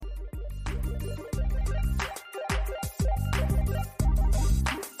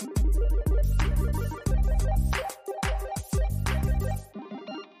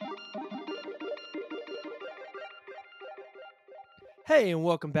Hey, and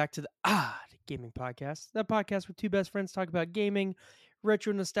welcome back to the Gaming Podcast. That podcast where two best friends talk about gaming,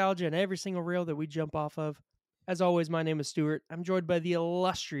 retro nostalgia, and every single rail that we jump off of. As always, my name is Stuart. I'm joined by the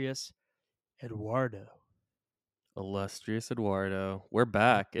illustrious Eduardo. Illustrious Eduardo. We're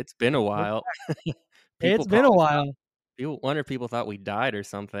back. It's been a We're while. back. People It's been a probably thought while. people wonder if people thought we died or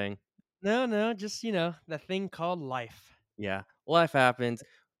something. No, just the thing called life. Yeah, life happens.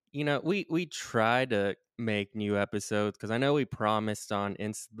 We try to make new episodes because I know we promised on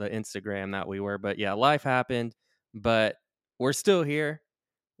the Instagram that we were, but yeah, life happened. But we're still here.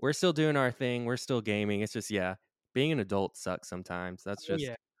 We're still doing our thing. We're still gaming. It's just being an adult sucks sometimes. That's Oh just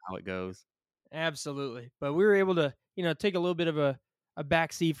yeah, how it goes. absolutely. But we were able to, take a little bit of a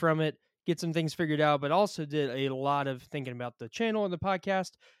backseat from it, get some things figured out, but also did a lot of thinking about the channel and the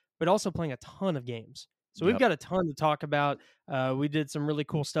podcast, but also playing a ton of games. So we've Yep. got a ton to talk about. We did some really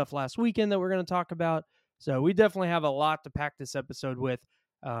cool stuff last weekend that we're going to talk about. So we definitely have a lot to pack this episode with.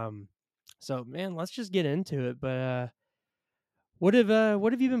 So man, let's just get into it. But what have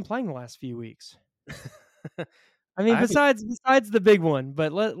you been playing the last few weeks? I mean, I haven't. besides the big one,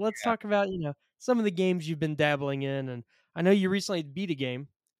 but let's Yeah. talk about, some of the games you've been dabbling in, and I know you recently beat a game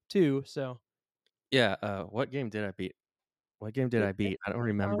too, so Yeah. What game did I beat? What game did it, I beat? I don't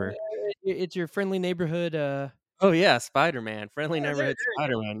remember. it's your friendly neighborhood. Oh, yeah, Spider-Man, Friendly Yeah, Neighborhood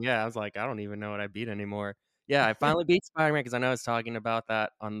Spider-Man, yeah, I was like, "I don't even know what I beat anymore." Yeah, I finally beat Spider-Man because I know I was talking about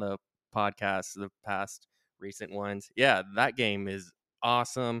that on the podcast, the past recent ones. Yeah, that game is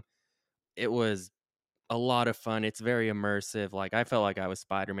awesome. It was a lot of fun, it's very immersive, like, I felt like I was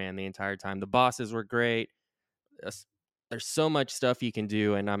Spider-Man the entire time. The bosses were great. There's there's so much stuff you can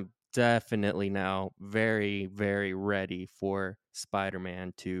do, and I'm definitely now very, very ready for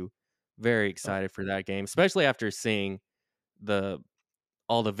Spider-Man 2. Very Oh, excited for that game, especially after seeing the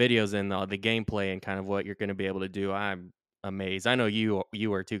all the videos and the gameplay and kind of what you're gonna be able to do. I'm amazed. I know you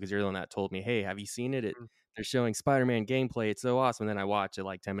were too because 'cause you're the one that told me, "Hey, have you seen it? mm, They're showing Spider-Man gameplay. It's so awesome." And then I watched it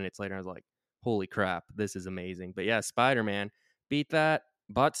like 10 minutes later, and I was like, "Holy crap, this is amazing." But yeah, Spider-Man, beat that,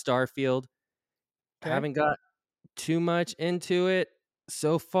 bought Starfield, 'kay, haven't got too much into it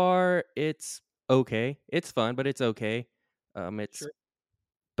so far. It's okay. It's fun, but it's okay. It's sure,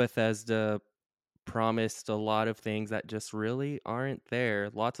 Bethesda promised a lot of things that just really aren't there.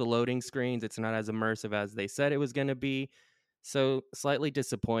 Lots of loading screens. It's not as immersive as they said it was going to be. So slightly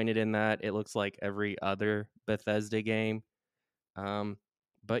disappointed in that. It looks like every other Bethesda game. Um,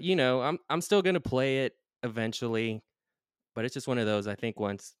 but I'm still going to play it eventually. But it's just one of those. I think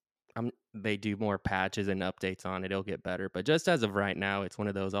once they do more patches and updates on it, it'll get better. But just as of right now, it's one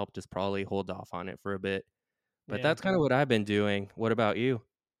of those. I'll just probably hold off on it for a bit. But yeah. that's kind of what I've been doing. What about you?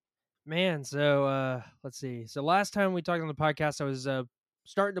 Man, so, let's see. So last time we talked on the podcast, I was,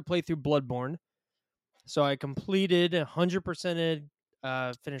 starting to play through Bloodborne. So I completed 100%ed,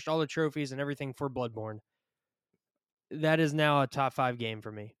 finished all the trophies and everything for Bloodborne. That is now a top 5 game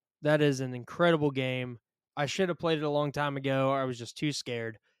for me. That is an incredible game. I should have played it a long time ago. I was just too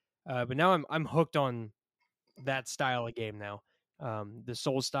scared. But now I'm hooked on that style of game now. The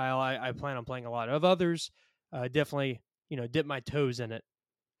Soul style. I plan on playing a lot of others. Definitely, dip my toes in it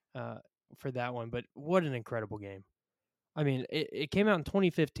uh, for that one. But what an incredible game! I mean, it came out in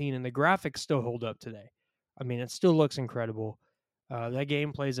 2015, and the graphics still hold up today. I mean, it still looks incredible. That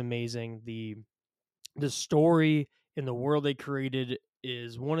gameplay is amazing. The story in the world they created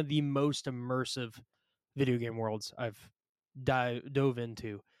is one of the most immersive video game worlds I've dove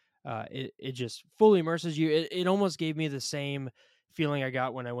into. It just fully immerses you. It almost gave me the same feeling I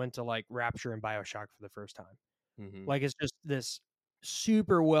got when I went to like Rapture and Bioshock for the first time. Hmm. Like it's just this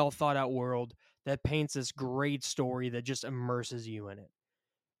super well thought out world that paints this great story that just immerses you in it.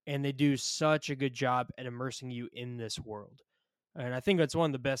 And they do such a good job at immersing you in this world. And I think that's one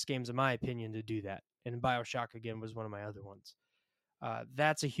of the best games, in my opinion, to do that. And Bioshock again was one of my other ones.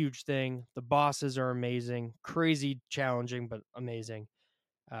 That's a huge thing. The bosses are amazing, crazy challenging, but amazing.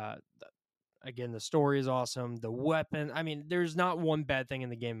 Again, the story is awesome. The weapon, I mean, there's not one bad thing in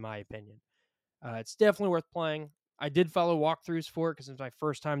the game, in my opinion. It's definitely worth playing. I did follow walkthroughs for it because it's my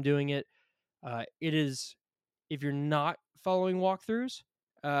first time doing it. It is, if you're not following walkthroughs,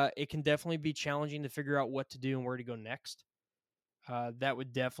 it can definitely be challenging to figure out what to do and where to go next. That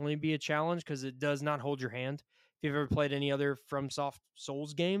would definitely be a challenge because it does not hold your hand. If you've ever played any other FromSoft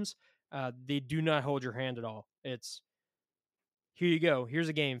Souls games, they do not hold your hand at all. It's here you go. Here's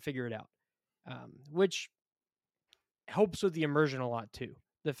a game. Figure it out. Which helps with the immersion a lot too.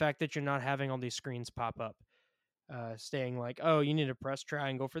 The fact that you're not having all these screens pop up, staying like, oh, you need to press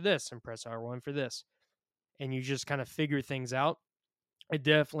triangle for this and press R1 for this, and you just kind of figure things out. It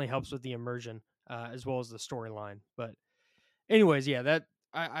definitely helps with the immersion as well as the storyline. But anyways, yeah,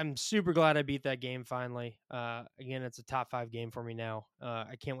 I'm super glad I beat that game finally. Again, it's a top 5 game for me now.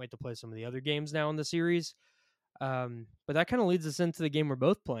 I can't wait to play some of the other games now in the series. But that kind of leads us into the game we're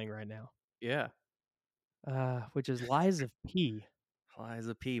both playing right now, Yeah. which is Lies of P.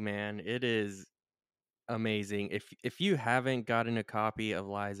 Liza P, man. It is amazing. If you haven't gotten a copy of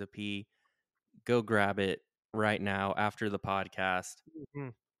Liza P, go grab it right now after the podcast.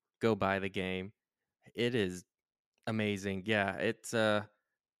 Mhm. Go buy the game. It is amazing. Yeah, it's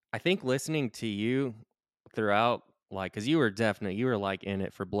I think listening to you throughout, like, cuz you were like in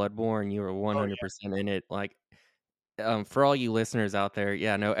it for Bloodborne, you were Oh yeah. 100% in it. Like, for all you listeners out there,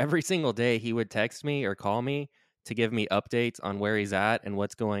 yeah, no, every single day he would text me or call me to give me updates on where he's at and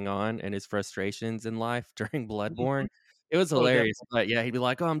what's going on and his frustrations in life during Bloodborne. Mhm. It was Oh, hilarious. definitely. But yeah, he'd be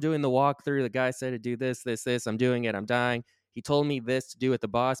like, "Oh, I'm doing the walkthrough. The guy said to do this, this, this. I'm doing it. I'm dying. He told me this to do with the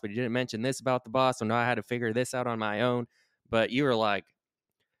boss, but he didn't mention this about the boss. So now I had to figure this out on my own." But you were like,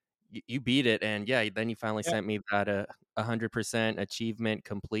 you beat it, and yeah, then you finally Yeah. sent me that 100% achievement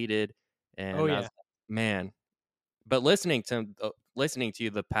completed, Oh and I was yeah. like, man, but listening to you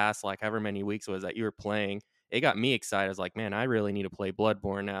the past, like, however many weeks was that you were playing, it got me excited. I was like, "Man, I really need to play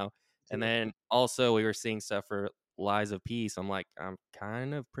Bloodborne now." And Too. then also we were seeing stuff for Lies of Peace. I'm like, I'm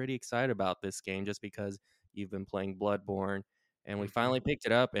kind of pretty excited about this game just because you've been playing Bloodborne, and we Mhm. finally picked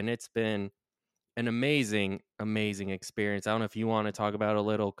it up, and it's been an amazing, amazing experience. I don't know if you wanna talk about a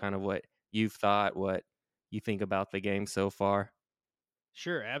little kind of what you've thought, what you think about the game so far?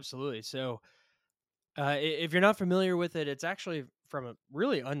 Sure, absolutely. So, if you're not familiar with it, it's actually from a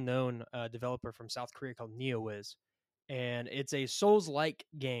really unknown developer from South Korea called NeoWiz, and it's a Souls-like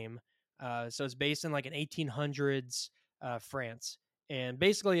game. So it's based in like an 1800s France, and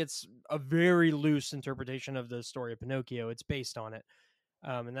basically it's a very loose interpretation of the story of Pinocchio. It's based on it,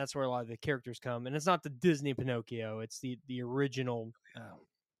 and that's where a lot of the characters come. And it's not the Disney Pinocchio; it's the original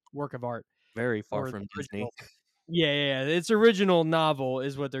work of art Very far or the from Disney. original. Yeah, yeah, yeah. Its original novel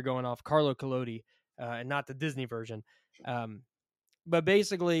is what they're going off, Carlo Collodi, and not the Disney version. Um, but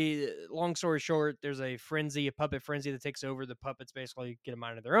basically, long story short, there's a puppet frenzy that takes over. The puppets basically get a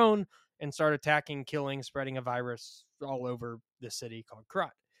mind of their own and start attacking, killing, spreading a virus all over the city called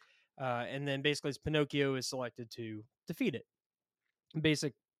Krat. And then basically, Pinocchio is selected to defeat it.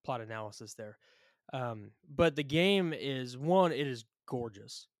 Basic plot analysis there. But the game is one, it is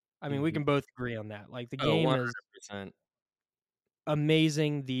gorgeous. I mean, we Mhm. can both agree on that. Like the Oh, game is 100%.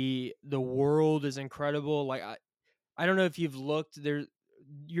 amazing. The world is incredible. Like I don't know if you've looked there.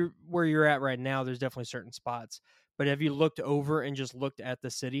 You're where you're at right now. There's definitely certain spots, but have you looked over and just looked at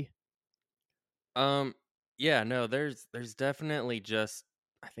the city? Um, yeah, no, there's definitely just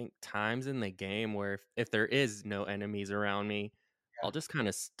I think times in the game where if there is no enemies around me, I'll Yeah, just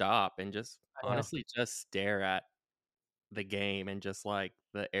kinda stop and just I know. honestly just stare at the game and just, like,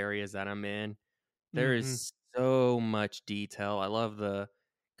 the areas that I'm in. There Mm-hmm. is so much detail. I love the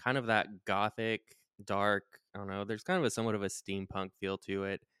kind of that gothic, dark, I don't know, there's kind of a somewhat of a steampunk feel to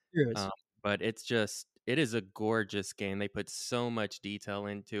it. There is. Um, but it is a gorgeous game. They put so much detail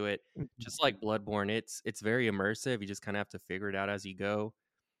into it. Mhm. Just like Bloodborne, it's very immersive. You just kind of have to figure it out as you go.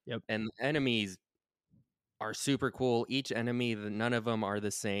 Yep. And the enemies are super cool. Each enemy, none of them are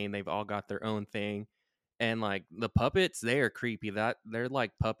the same. They've all got their own thing. And like the puppets, they are creepy. That they're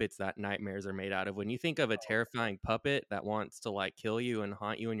like puppets that nightmares are made out of. When you think of a terrifying puppet that wants to like kill you and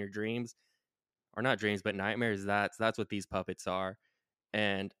haunt you in your dreams, or not dreams, but nightmares, that's what these puppets are.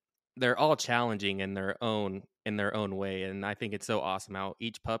 And they're all challenging in their own way, and I think it's so awesome how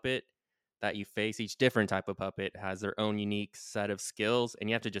each puppet that you face, each different type of puppet has their own unique set of skills, and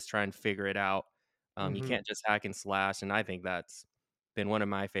you have to just try and figure it out. You Mm-hmm. can't just hack and slash, and I think that's been one of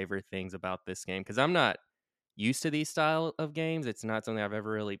my favorite things about this game because I'm not used to these style of games. It's not something I've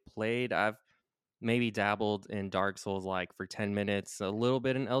ever really played. I've maybe dabbled in Dark Souls like for 10 minutes, a little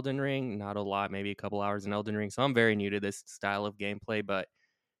bit in Elden Ring, not a lot, maybe a couple hours in Elden Ring. So I'm very new to this style of gameplay, but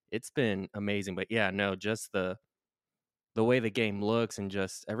it's been amazing. But yeah, no, just the way the game looks and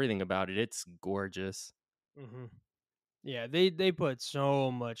just everything about it, it's gorgeous. Mm-hmm. Yeah, they put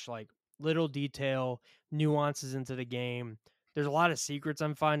so much like little detail, nuances into the game. There's a lot of secrets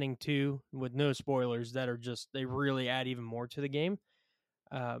I'm finding too, with no spoilers that are just they really add even more to the game.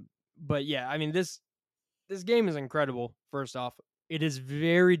 Uh, but yeah, I mean this game is incredible. First off, it is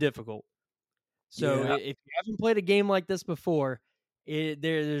very difficult. So Yeah. if you haven't played a game like this before,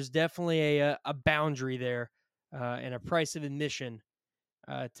 there's definitely a boundary there and a price of admission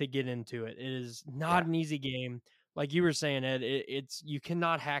to get into it. It is Yeah. not an easy game, like you were saying, Ed. It's you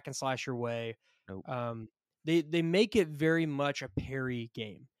cannot hack and slash your way. Nope. Um, they make it very much a parry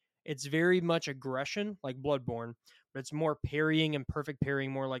game. It's very much aggression, like Bloodborne, It's more parrying and perfect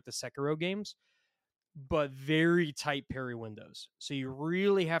parrying, more like the Sekiro games, but very tight parry windows. So you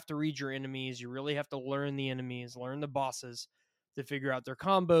really have to read your enemies. You really have to learn the enemies, learn the bosses to figure out their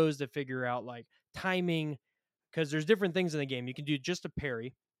combos, to figure out like timing. Because there's different things in the game. You can do just a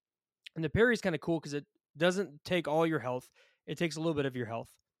parry, and the parry is kind of cool because it doesn't take all your health. It takes a little bit of your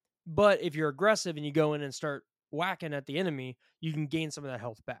health. But if you're aggressive and you go in and start whacking at the enemy, you can gain some of that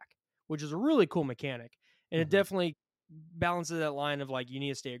health back, which is a really cool mechanic. And it Mhm. definitely balances that line of like you need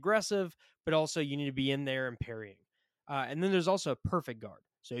to stay aggressive, but also you need to be in there and parrying. And then there's also a perfect guard.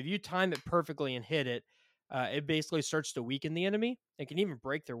 So if you time it perfectly and hit it, it basically starts to weaken the enemy. It can even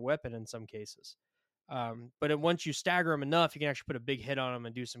break their weapon in some cases. Once you stagger them enough, you can actually put a big hit on them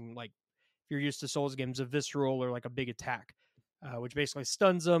and do some like if you're used to Souls games, a visceral or like a big attack, which basically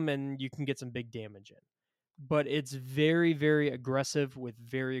stuns them and you can get some big damage in. But it's very, very aggressive with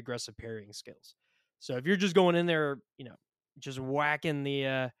very aggressive parrying skills. So if you're just going in there, just whacking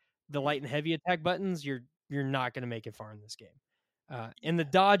the light and heavy attack buttons, you're not going to make it far in this game. And the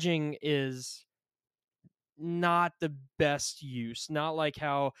dodging is not the best use. Not like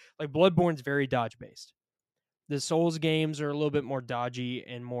how like Bloodborne's very dodge based. The Souls games are a little bit more dodgy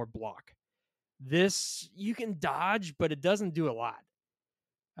and more block. This you can dodge, but it doesn't do a lot.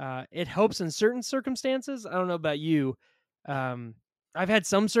 It helps in certain circumstances. I don't know about you. Um, I've had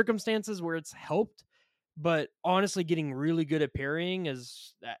some circumstances where it's helped, but honestly, getting really good at parrying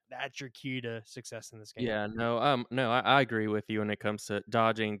that's your key to success in this game. Yeah, no, I agree with you when it comes to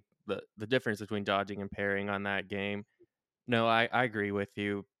dodging. The difference between dodging and parrying on that game. No, I agree with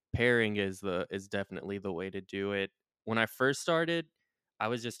you. Pairing is definitely the way to do it. When I first started, I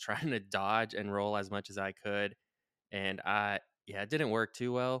was just trying to dodge and roll as much as I could, and it didn't work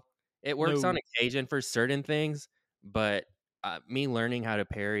too well. It works on No, occasion for certain things, but me learning how to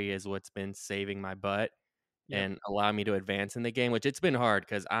parry is what's been saving my butt yep. and allow me to advance in the game, which it's been hard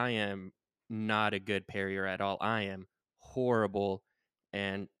because I am not a good parrier at all. I am horrible,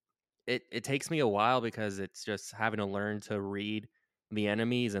 and it takes me a while because it's just having to learn to read the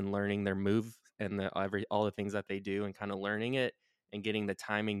enemies and learning their move and all the things that they do and kind of learning it and getting the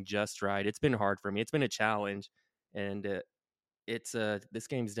timing just right. It's been hard for me. It's been a challenge, and it's this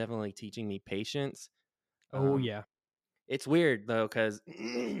game's definitely teaching me patience. Oh Um, yeah. it's weird though because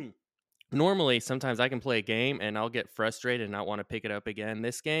normally sometimes I can play a game and I'll get frustrated and not want to pick it up again.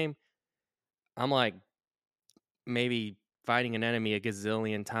 This game, I'm like maybe fighting an enemy a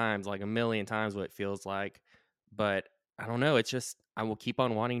gazillion times, like a million times what it feels like. But I don't know. It's just I will keep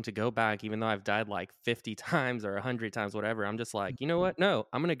on wanting to go back, even though I've died like 50 times or 100 times, whatever. I'm just like, you know what? No,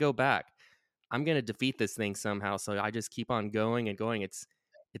 I'm gonna go back. I'm gonna defeat this thing somehow. So I just keep on going and going. It's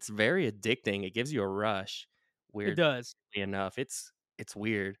very addicting. It gives you a rush. It Weirdly does. enough, it's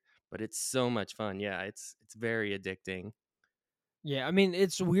weird, but it's so much fun. Yeah, it's very addicting. Yeah, I mean,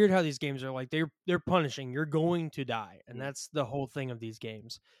 it's weird how these games are like they're punishing. You're going to die, and Mm. that's the whole thing of these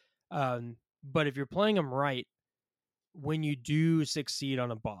games. But if you're playing them right, when you do succeed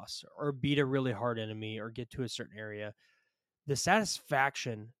on a boss or beat a really hard enemy or get to a certain area, the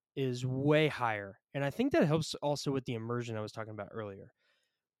satisfaction is way higher. And I think that helps also with the immersion I was talking about earlier.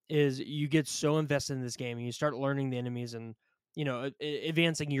 Is you get so invested in this game and you start learning the enemies and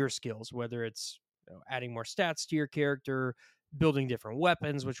advancing your skills, whether it's adding more stats to your character, building different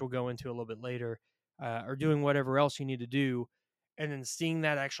weapons, which we'll go into a little bit later, or doing whatever else you need to do, and then seeing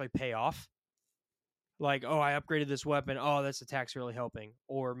that actually pay off. Like, oh, I upgraded this weapon. Oh, this attack's really helping.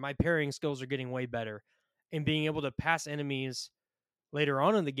 Or my parrying skills are getting way better. And being able to pass enemies later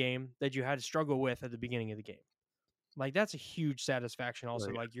on in the game that you had to struggle with at the beginning of the game. Like that's a huge satisfaction Oh,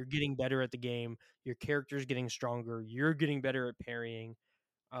 also. yeah. Like you're getting better at the game, your character's getting stronger, you're getting better at parrying.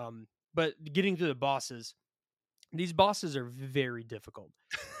 But getting to the bosses, these bosses are very difficult.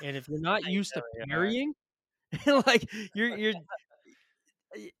 And if you're not I used to know they are. parrying, like you're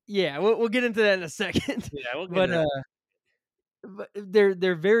yeah, we'll get into that in a second. Yeah, we'll get but into that.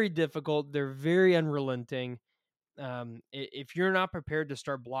 they're very difficult. They're very unrelenting. If you're not prepared to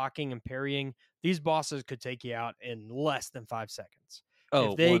start blocking and parrying, these bosses could take you out in less than 5 seconds.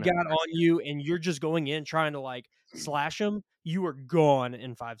 If Oh, they got 100%. on you and you're just going in trying to like slash them, you are gone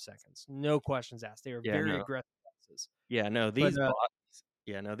in 5 seconds. No questions asked. They are Yeah, very no. aggressive bosses. Yeah, no, But these bosses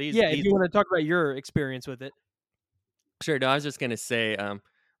yeah, no, yeah, if these you want to talk about your experience with it, sure, no, I was just gonna say,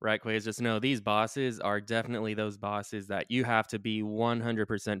 right quick, is just no, these bosses are definitely those bosses that you have to be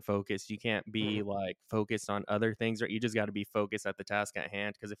 100% focused. You can't Mhm. be like focused on other things, right? You just got to be focused at the task at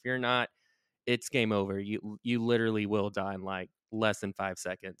hand. Because if you're not, it's game over. You literally will die in like less than 5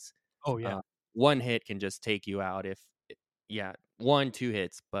 seconds. Oh yeah, Uh, one hit can just take you out. Yeah, 1 2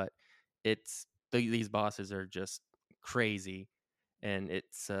 hits, but these bosses are just crazy, and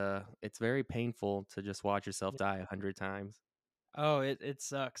it's very painful to just watch yourself die 100 times. Oh, it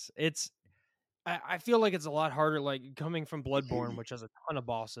sucks. I feel like it's a lot harder, like, coming from Bloodborne, which has a ton of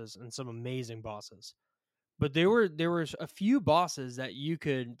bosses and some amazing bosses. But there were a few bosses that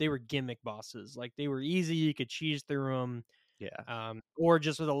they were gimmick bosses. Like, they were easy, you could cheese through them, Yeah. or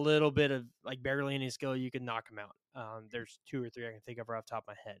just with a little bit of, like, barely any skill, you could knock them out. There's 2 or 3 I can think of right off the top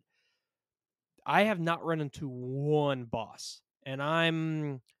of my head. I have not run into one boss, and I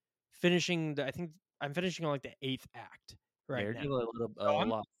think I'm finishing on, like, the 8th act Yeah, right you're now. doing a So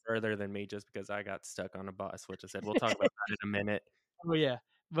I'm lot further than me just because I got stuck on a boss, which I said we'll talk about that in a minute. Oh, yeah,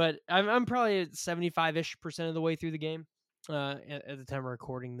 but I'm probably at 75-ish% of the way through the game, at the time of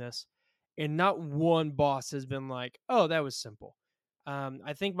recording this, and not one boss has been like, "Oh, that was simple."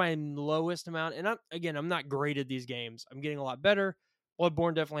 I think my lowest amount, and I'm not great at these games. I'm getting a lot better.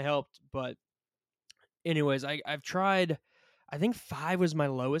 Bloodborne definitely helped, but anyways, I've tried. I think 5 was my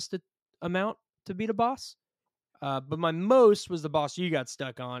lowest amount to beat a boss. But my most was the boss you got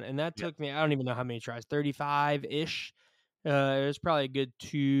stuck on, and that Yeah. took me, I don't even know how many tries, 35 ish. It was probably a good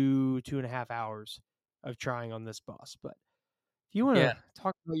 2.5 hours of trying on this boss. But if you want Yeah. to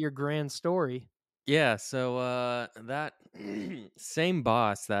talk about your grand story, Yeah, so that same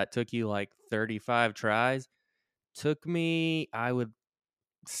boss that took you like 35 tries took me, I would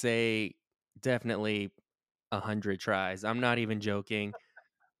say, definitely 100 tries. I'm not even joking.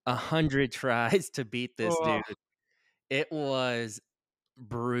 100 tries to beat this oh, dude. It was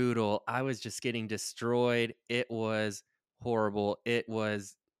brutal. I was just getting destroyed. It was horrible. It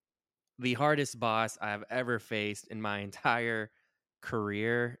was the hardest boss I've ever faced in my entire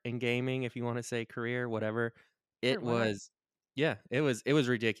career in gaming, if you want to say career, whatever. sure, It why not? was yeah, it was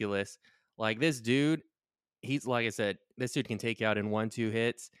ridiculous. Like this dude, he's like I said, this dude can take you out in 1, 2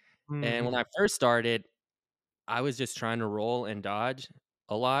 hits. And when Hmm. I first started, I was just trying to roll and dodge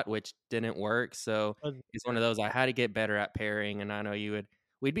a lot, which didn't work. So it's one of those I had to get better at pairing. And I know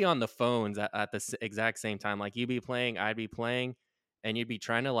we'd be on the phones at the exact same time. Like you'd be playing, I'd be playing, and you'd be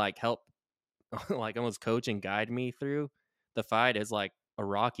trying to like help, like almost coach and guide me through the fight as like a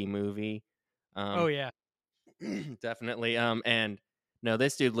Rocky movie. Oh Um, yeah, definitely. And no,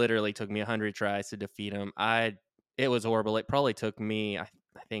 this dude literally took me 100 tries to defeat him. It was horrible. It probably took me, I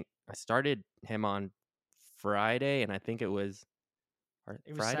think I started him on Friday, and I think it was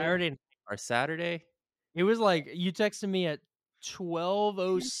it was Friday Saturday. or Saturday. It was like you texted me at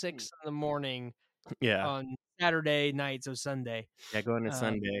 12:06 in the morning Yeah, on Saturday night, so Sunday. yeah, going to Um,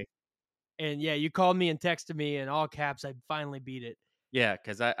 Sunday. and yeah, you called me and texted me in all caps. I finally beat it. Yeah,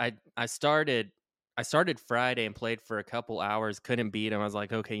 because I started Friday and played for a couple hours, couldn't beat him. I was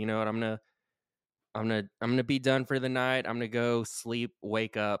like, okay, you know what? I'm gonna be done for the night. I'm gonna go sleep,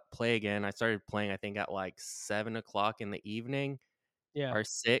 wake up, play again. I started playing, I think, at like 7 o'clock in the evening Yeah. or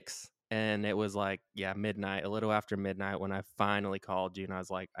 6, and it was like, yeah, midnight, a little after midnight when I finally called you, and I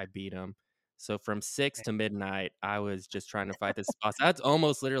was like, I beat him. So from 6 to midnight, I was just trying to fight this boss. That's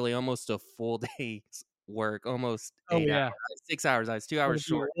almost literally almost a full day's work, almost Oh 8 hours, yeah. 6 hours. I was 2 Trying hours to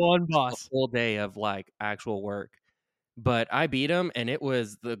beat short one of a boss. full day of like actual work. But I beat him, and it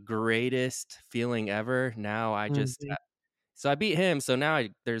was the greatest feeling ever. Now Mhm. so I beat him. So now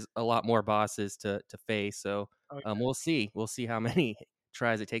there's a lot more bosses to face. So Oh, yeah. we'll see how many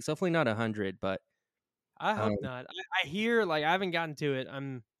tries it takes. Hopefully not 100, but I um, hope not. I hear, like, I haven't gotten to it.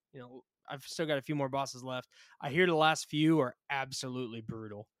 I've still got a few more bosses left. I hear the last few are absolutely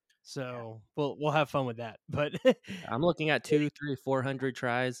brutal. yeah, So we'll have fun with that. But I'm looking at 2, 3, 400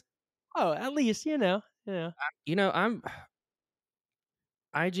 tries. oh, at least you know. I'm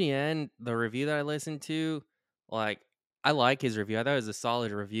IGN. The review that I listened to, like I like his review. I thought it was a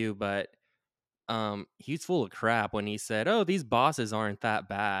solid review, but he's full of crap when he said, "Oh, these bosses aren't that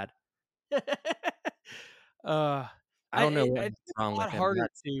bad." uh, I don't know I what's think it's wrong a lot with him. harder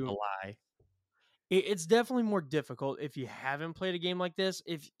That's a to. lie. It's definitely more difficult if you haven't played a game like this.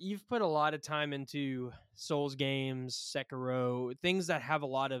 If you've put a lot of time into Souls games, Sekiro, things that have a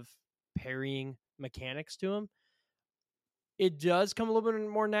lot of parrying mechanics to them, it does come a little bit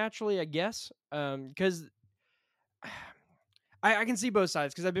more naturally, I guess. Because I can see both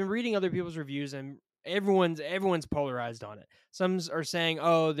sides because I've been reading other people's reviews and everyone's polarized on it. Some are saying,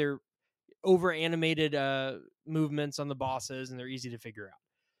 oh, they're over animated movements on the bosses and they're easy to figure out.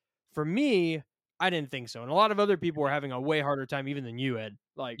 For me, I didn't think so. And a lot of other people were having a way harder time even than you, Ed.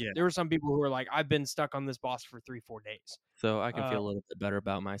 Like, Yeah. there were some people who were like, I've been stuck on this boss for 3, 4 days. So I can Uh, feel a little bit better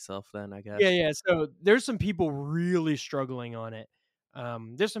about myself then, I yeah, guess. yeah. So there's some people really struggling on it.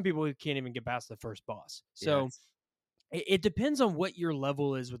 There's some people who can't even get past the first boss. So Yes. it depends on what your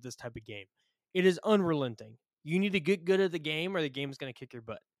level is with this type of game. It is unrelenting. You need to get good at the game, or the game's gonna kick your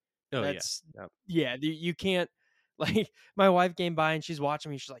butt. Oh yeah. That's Yep. yeah. You can't like my wife came by and she's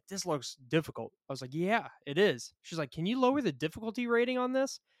watching me. She's like, "This looks difficult." I was like, "Yeah, it is." She's like, "Can you lower the difficulty rating on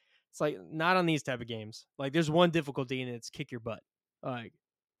this?" It's like not on these type of games. Like there's one difficulty and it's kick your butt. Like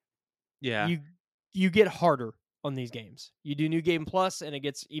Yeah. you you get harder on these games. You do New Game Plus and it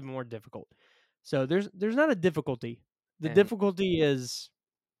gets even more difficult. So there's not a difficulty. The And difficulty is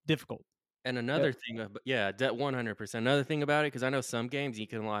difficult. Uh, another thing yeah, that 100%. Another thing about it, because I know some games you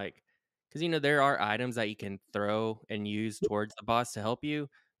can like, because there are items that you can throw and use towards the boss to help you.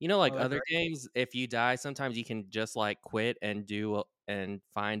 oh, Like they're other great. games, if you die, sometimes you can just like quit and and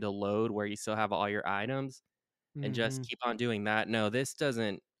find a load where you still have all your items and just Mhm. keep on doing that. No, this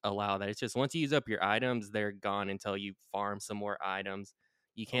doesn't allow that. It's just once you use up your items, they're gone until you farm some more items.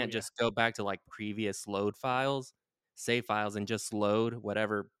 You Oh can't yeah. just go back to like previous load files, save files, and just load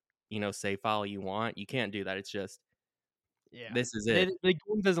whatever, save file you want. You can't do that. It's just Yeah. this is They it. the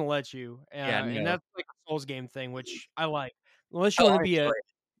game doesn't let you, Yeah, and no. that's like a Souls game thing, which I like. Unless you Oh, wanna I be enjoy a it.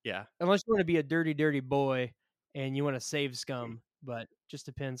 Yeah. dirty, dirty boy and you wanna save scum, but just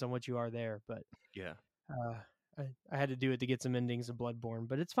depends on what you are there, but, Yeah. uh, I had to do it to get some endings of Bloodborne,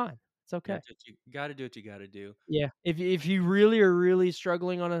 but it's fine. It's Yeah, okay. just you gotta do what you gotta do. Yeah. If you really are really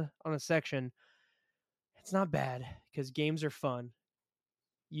struggling on a section, it's not bad because games are fun.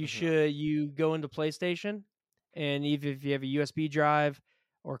 Mhm. You go into PlayStation, and even if you have a USB drive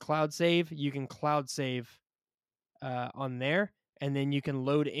or cloud save, you can cloud save on there, and then you can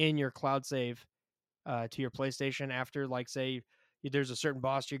load in your cloud save to your PlayStation after, like, say, there's a certain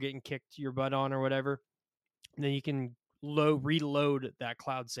boss you're getting kicked your butt on or whatever. And then you can reload that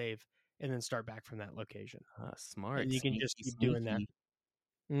cloud save and then start back from that location, and Smart, you can just sneaky, keep doing that. sneaky.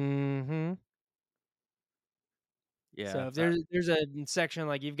 Hmm. Yeah, So if there's a section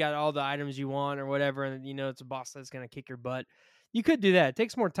like you've got all the items you want or whatever, and you know it's a boss that's gonna kick your butt, you could do that. It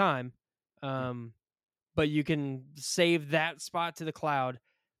takes more time, mm, um, but you can save that spot to the cloud.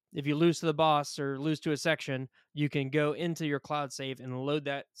 If you lose to the boss or lose to a section, you can go into your cloud save and load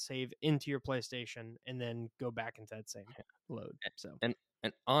that save into your PlayStation, and then go back into that same load. a So,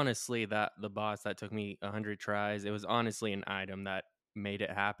 and honestly, that the boss that took me 100 tries, it was honestly an item that made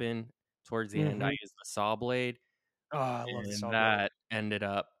it happen. Towards the end, I hmm used the saw blade, oh, I love the and saw blade. that ended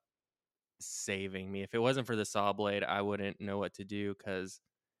up saving me. If it wasn't for the saw blade, I wouldn't know what to do. Because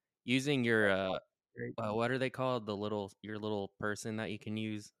using your, Great. what are they called? Your little person that you can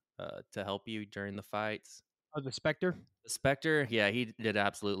use, to help you during the fights? Oh, the Spectre. The Spectre? Yeah, he did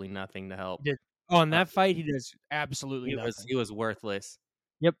absolutely nothing to help. He did. Oh, in Uh, that fight, he does absolutely he nothing. was worthless.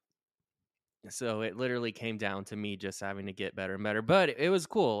 Yep. So it literally came down to me just having to get better and better. But it was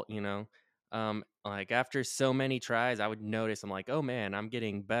cool. Like after so many tries, I would notice I'm like, oh man, I'm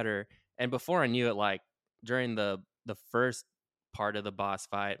getting better. And before I knew it, like during the first part of the boss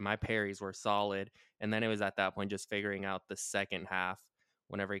fight, my parries were solid. And then it was at that point just figuring out the second half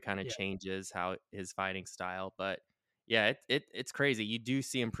whenever he kind of Yeah, changes how his fighting style. But yeah, it's crazy. You do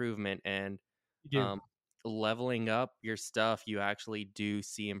see improvement, and you do. um leveling up your stuff, you actually do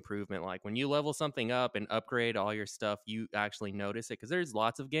see improvement. Like when you level something up and upgrade all your stuff, you actually notice it, because there's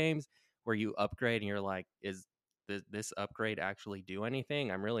lots of games where you upgrade and you're like, is this upgrade actually do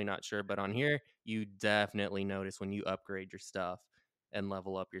anything? I'm really not sure. But on here, you definitely notice when you upgrade your stuff and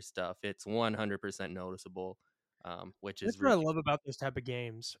level up your stuff. It's 100% noticeable, which That's is what I really love about those type of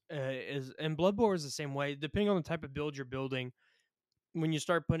games. Is and Bloodborne is the same way. Depending on the type of build you're building, when you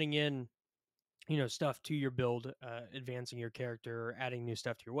start putting in, stuff to your build, advancing your character, adding new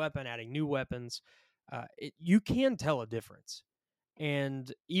stuff to your weapon, adding new weapons, you can tell a difference.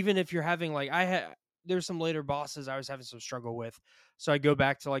 And even if you're having like there's some later bosses I was having some struggle with. So I go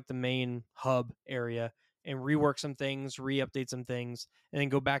back to like the main hub area and rework some things, re-update some things, and then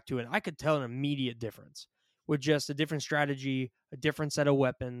go back to it. I could tell an immediate difference with just a different strategy, a different set of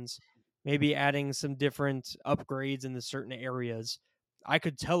weapons, maybe adding some different upgrades in the certain areas. I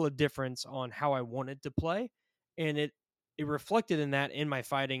could tell a difference on how I wanted to play, and it reflected in that in my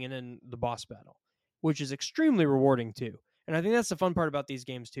fighting and in the boss battle, which is extremely rewarding too. And I think that's the fun part about these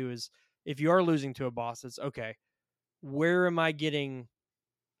games too is if you are losing to a boss, it's okay, where am I getting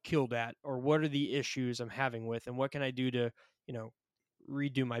killed at, or what are the issues I'm having with, and what can I do to, you know,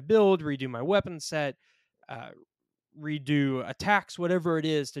 redo my build, redo my weapon set, uh, redo attacks, whatever it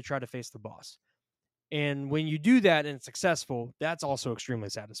is to try to face the boss. And when you do that and it's successful, that's also extremely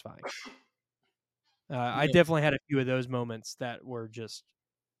satisfying. I yeah. definitely had a few of those moments that were just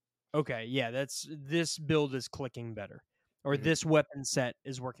okay, yeah, this build is clicking better, or Mhm. this weapon set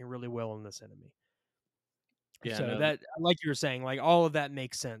is working really well on this enemy. Yeah, So no, that, like you were saying, like all of that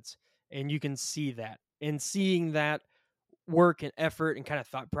makes sense, and you can see that. and seeing that work and effort and kind of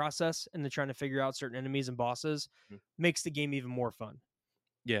thought process and then trying to figure out certain enemies and bosses Mm. makes the game even more fun.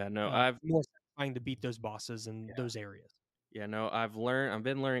 Yeah, no, I've More satisfying to beat those bosses in yeah. those areas. Yeah, no, I've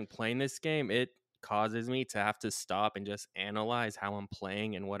been learning playing this game. It causes me to have to stop and just analyze how I'm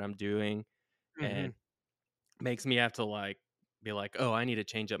playing and what I'm doing, and Mhm. makes me have to like be like, "Oh, I need to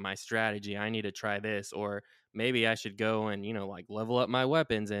change up my strategy. I need to try this, or maybe I should go and, like level up my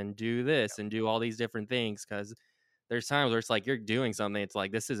weapons and do this and do all these different things." Cuz there's times where it's like you're doing something, it's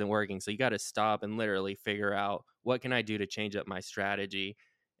like this isn't working. So you got to stop and literally figure out what can I do to change up my strategy.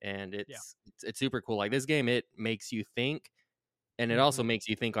 And Yeah. it's super cool. Like this game, it makes you think, and it also Mhm. makes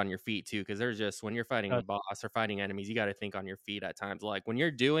you think on your feet too, because there's just when you're fighting a boss or fighting enemies, you got to think on your feet at times. Like when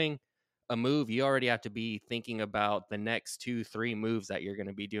you're doing a move, you already have to be thinking about the next 2, 3 moves that you're going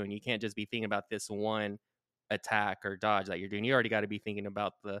to be doing. You can't just be thinking about this one attack or dodge that you're doing. You already got to be thinking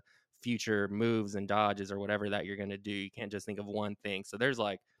about the future moves and dodges or whatever that you're going to do. You can't just think of one thing. So there's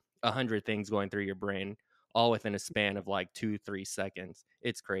like 100 things going through your brain all within a span of like 2, 3 seconds.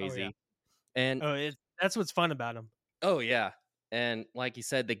 It's Oh yeah. crazy. And That's what's fun about them. oh yeah. And like you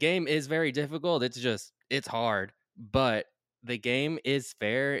said, the game is very difficult. It's hard, but the game is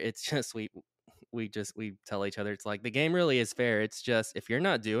fair. It's just we tell each other it's like the game really is fair. It's just if you're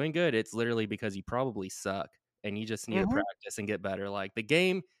not doing good, it's literally because you probably suck and you just need to Mhm. practice and get better. Like the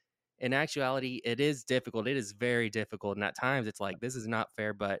game in actuality, it is difficult. It is very difficult. And at times it's like this is not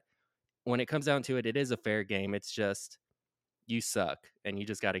fair, but when it comes down to it, it is a fair game. It's just you suck and you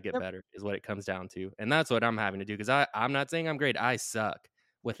just got to get Yep. better is what it comes down to. And that's what I'm having to do because I'm not saying I'm great. I suck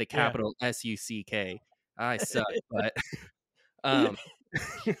with a Yeah. capital SUCK. I suck, but um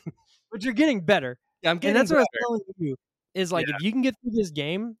But you're getting better. I'm And getting that's what I was better. telling you, is, Yeah, like, if you can get through this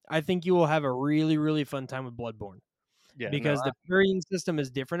game, I think you will have a really, really fun time with Bloodborne, yeah, no, because the parrying system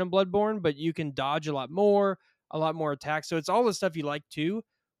is different in Bloodborne, but you can dodge a lot more attacks, so it's all the stuff you like too,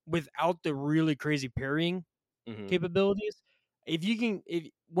 without the really crazy parrying hmm capabilities. If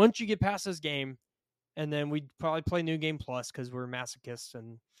once you get past this game, and then we'd probably play New Game Plus because 'cause we're masochists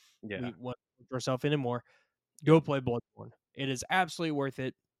and yeah, we want to put ourselves in it more, yep. go play Bloodborne. It is absolutely worth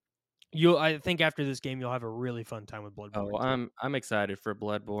it. I think after this game, you'll have a really fun time with Oh, Bloodborne too. I'm excited for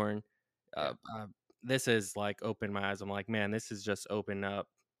Bloodborne. Yeah. This is like opened my eyes. I'm like, man, this is just opened up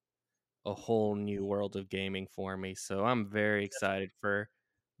a whole new world of gaming for me. So I'm very excited for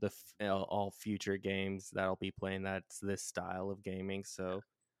all future games that I'll be playing. That's this style of gaming. So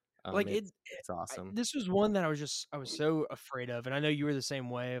Like, it's awesome. this was one that I was so afraid of, and I know you were the same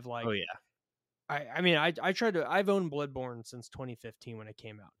way of, Oh like, yeah. I mean, I tried to I've owned Bloodborne since 2015 when it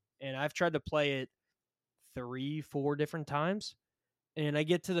came out, and I've tried to play it 3, 4 different times, and I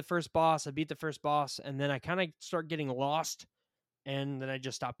get to the first boss, I beat the first boss, and then I kinda start getting lost, and then I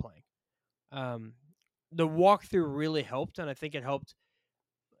just stop playing. Um, the walkthrough really helped, and I think it helped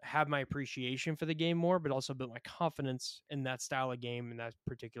have my appreciation for the game more, but also built my confidence in that style of game and that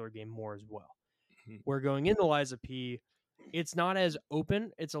particular game more as well. Mhm. Where going into Liza P, it's not as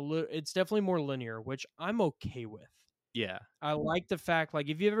open. It's definitely more linear, which I'm okay with. Yeah. I like the fact, like,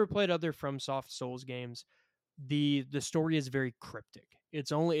 if you ever played other FromSoft Souls games, the story is very cryptic.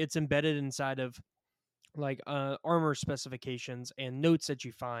 It's embedded inside of, like, armor specifications and notes that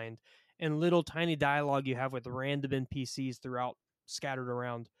you find and little tiny dialogue you have with random NPCs throughout, scattered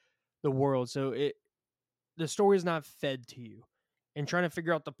around the world. So the story is not fed to you, and trying to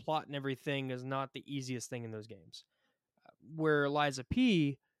figure out the plot and everything is not the easiest thing in those games. Where Liza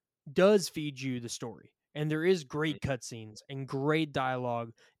P does feed you the story, and there is Mhm. great cutscenes and great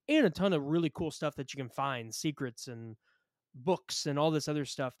dialogue and a ton of really cool stuff that you can find, secrets and books and all this other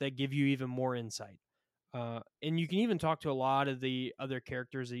stuff that give you even more insight. And you can even talk to a lot of the other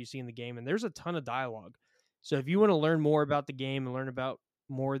characters that you see in the game, and there's a ton of dialogue. So if you want to learn more about the game and learn about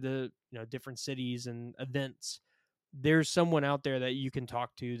more of the different cities and events, there's someone out there that you can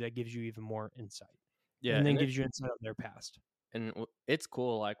talk to that gives you even more insight, Yeah, and then gives you insight on their past. it's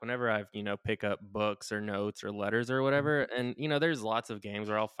cool. Like whenever I've pick up books or notes or letters or Mhm. whatever, and there's lots of games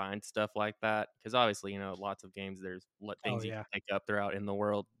where I'll find stuff like that because obviously lots of games there's Oh things you yeah, can pick up throughout in the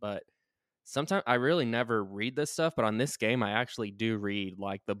world, but sometimes I really never read this stuff. But on this game, I actually do read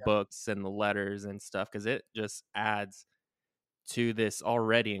like the books and the letters and stuff because it just adds to this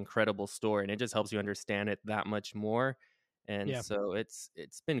already incredible story and it just helps you understand it that much more. And yeah, so it's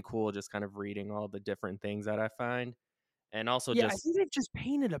been cool just kind of reading all the different things that I find and also yeah. I just think they've just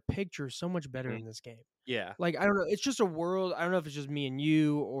painted a picture so much better Mhm. in this game. Yeah. Like, I don't know, it's just a world. I don't know if it's just me and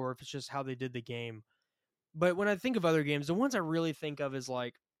you, or if it's just how they did the game. But when I think of other games, the ones I really think of is,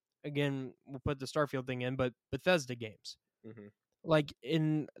 like, again, we'll put the Starfield thing in, but Bethesda games. Mhm. like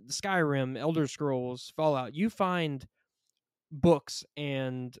in Skyrim, Elder Scrolls, Fallout, you find books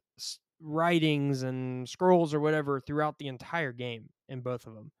and writings and scrolls or whatever throughout the entire game in both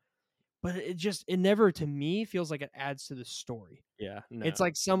of them. But it never to me feels like it adds to the story. Yeah, It's no.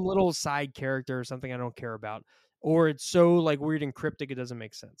 like some little side character or something I don't care about, or it's so like weird and cryptic it doesn't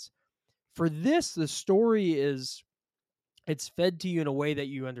make sense. For this, the story is it's fed to you in a way that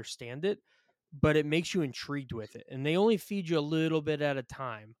you understand it, but it makes you intrigued with it. And they only feed you a little bit at a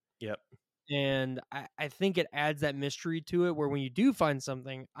time. Yep. And I think it adds that mystery to it where when you do find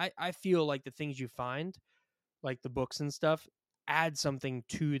something, I feel like the things you find, like the books and stuff, add something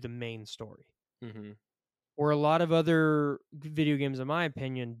to the main story. Mm-hmm. Where a lot of other video games, in my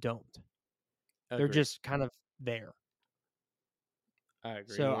opinion, don't. They're Agree. just kind of there. I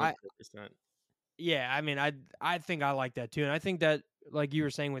agree So 100%. yeah, I mean, I think I like that too, and I think that like you were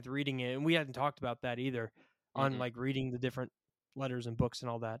saying with reading it, and we hadn't talked about that either on Mm-hmm. like reading the different letters and books and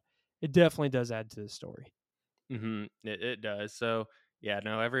all that. It definitely does add to the story. Mm-hmm. It does. So yeah,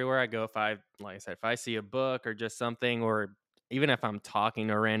 no, everywhere I go, if I like I said, if I see a book or just something, or even if I'm talking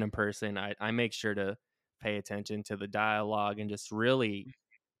to a random person, I make sure to pay attention to the dialogue and just really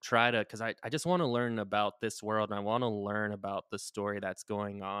try to because I just want to learn about this world and I want to learn about the story that's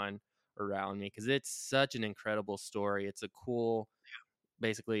going on around me because it's such an incredible story. It's a cool,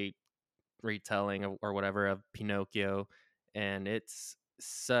 basically retelling of, or whatever of Pinocchio, and it's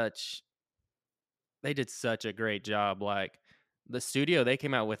such they did such a great job. Like the studio, they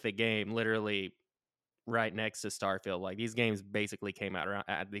came out with the game literally right next to Starfield. Like these games basically came out around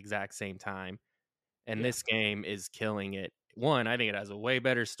at the exact same time, and Yeah, this game is killing it. One, I think it has a way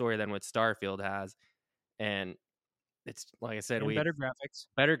better story than what Starfield has, and it's like I said, and we better graphics.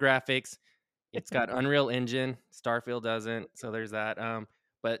 better graphics. It's got Unreal Engine. Starfield doesn't, so there's that.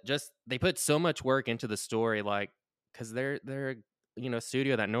 But just they put so much work into the story, like because they're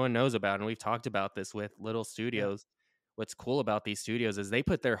studio that no one knows about, and we've talked about this with little Yeah, studios. What's cool about these studios is they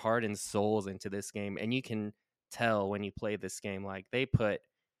put their heart and souls into this game, and you can tell when you play this game, like they put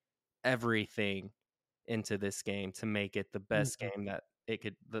everything into this game to make it the best mhm. game that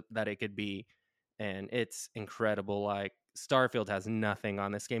that it could be, and it's incredible. Like Starfield has nothing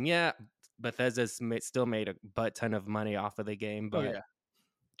on this game. Yeah, still made a butt ton of money off of the game, Oh but yeah,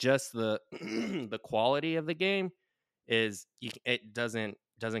 just the the quality of the game is it doesn't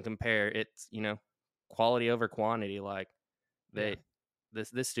compare. It's quality over quantity. Like yeah. they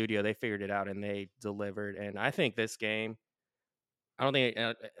this studio, they figured it out and they delivered, and I think this game I don't think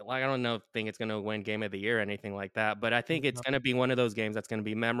like I don't know think it's going to win game of the year or anything like that, but I think it's No, going to be one of those games that's going to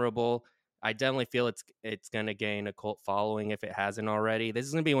be memorable. I definitely feel it's going to gain a cult following if it hasn't already. This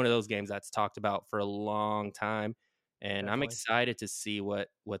is going to be one of those games that's talked about for a long time, and I'm definitely. excited to see what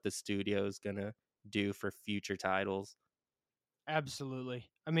the studio is going to do for future titles. Absolutely.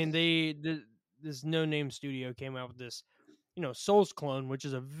 I mean, this no name studio came out with this, Souls clone, which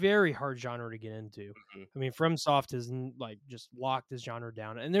is a very hard genre to get into. Mhm, I mean, FromSoft has like just locked this genre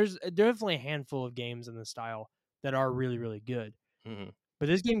down, and there's definitely a handful of games in the style that are really really good. mhm. But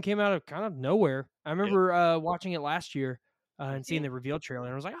this game came out of kind of nowhere. I Yep. remember watching it last year and seeing Mhm. the reveal trailer,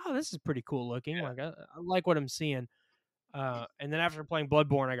 and I was like, "Oh, this is pretty cool looking. Yeah. Like, I like what I'm seeing." And then after playing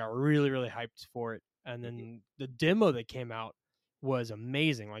Bloodborne, I got really, really hyped for it. And Mhm, then the demo that came out was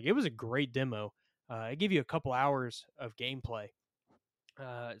amazing. Like it was a great demo. It gave you a couple hours of gameplay.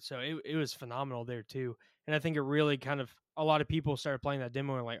 So it was phenomenal there too. And I think it really kind of a lot of people started playing that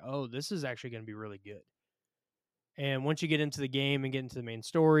demo and like, oh, this is actually going to be really good. And once you get into the game and get into the main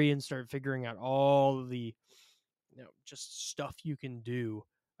story and start figuring out all of the just stuff you can do,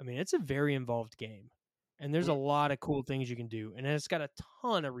 I mean, it's a very involved game. And there's mhm, a lot of cool things you can do. And it's got a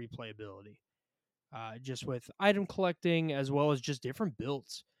ton of replayability, just with item collecting as well as just different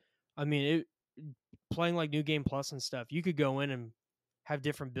builds. I mean, playing like New Game Plus and stuff, you could go in and have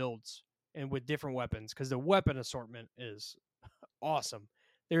different builds and with different weapons because the weapon assortment is awesome.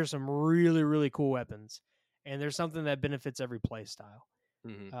 There's some really, really cool weapons, and there's something that benefits every play style.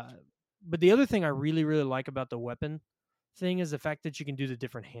 mhm, Uh, but the other thing I really, really like about the weapon thing is the fact that you can do the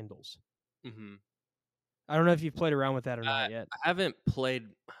different handles. mhm. I don't know if you've played around with that or I not yet. I haven't played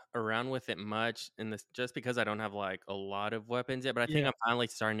around with it much in this just because I don't have like a lot of weapons yet, but I think Yeah. I'm finally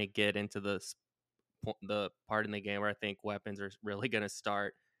starting to get into the part in the game where I think weapons are really going to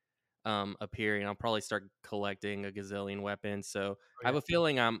start appearing. I'll probably start collecting a gazillion weapons. So Oh I have yeah. a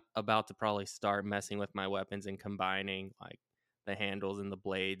feeling I'm about to probably start messing with my weapons and combining like the handles and the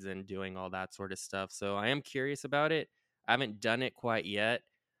blades and doing all that sort of stuff. So I am curious about it. I haven't done it quite yet,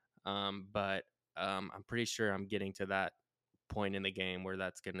 but I'm pretty sure I'm getting to that point in the game where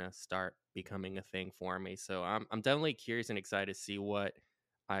that's gonna start becoming a thing for me. So I'm definitely curious and excited to see what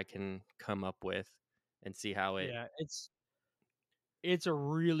I can come up with and see how it. Yeah, it's a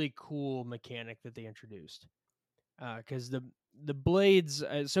really cool mechanic that they introduced. Because the blades.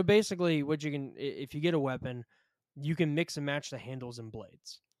 So basically, what you can, if you get a weapon, you can mix and match the handles and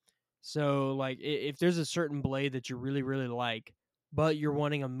blades. So like, if there's a certain blade that you really really like, but you're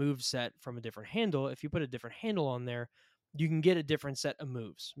wanting a move set from a different handle, if you put a different handle on there, you can get a different set of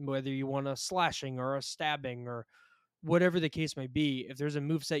moves. Whether you want a slashing or a stabbing or whatever the case may be, if there's a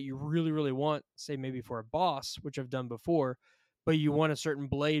move set you really really want, say maybe for a boss, which I've done before, but you want a certain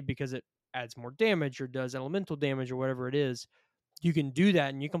blade because it adds more damage or does elemental damage or whatever it is, you can do that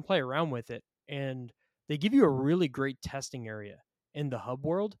and you can play around with it. And they give you a really great testing area in the hub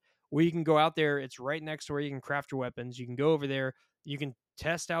world where you can go out there. It's right next to where you can craft your weapons. You can go over there, you can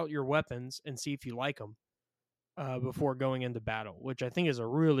test out your weapons and see if you like them before going into battle, which I think is a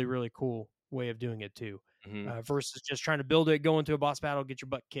really, really cool way of doing it too. Mhm. Versus just trying to build it, go into a boss battle, get your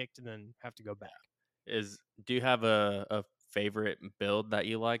butt kicked, and then have to go back. Is Do you have a favorite build that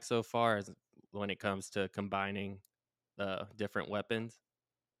you like so far as when it comes to combining different weapons?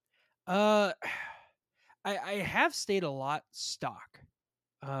 Uh, I have stayed a lot stock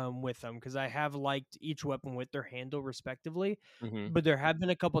with them because I have liked each weapon with their handle respectively, Mhm. but there have been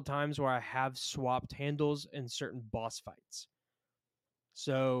a couple times where I have swapped handles in certain boss fights.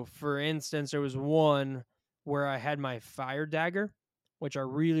 So, for instance, there was one where I had my fire dagger, which I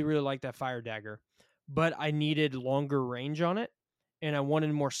really, really like that fire dagger, but I needed longer range on it, and I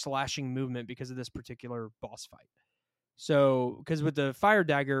wanted more slashing movement because of this particular boss fight. So, because with the fire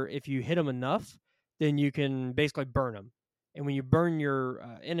dagger, if you hit them enough, then you can basically burn them. And when you burn your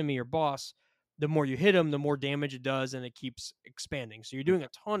enemy or boss, the more you hit them, the more damage it does, and it keeps expanding. So you're doing a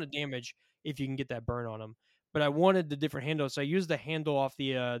ton of damage if you can get that burn on them. But I wanted the different handle, so I used the handle off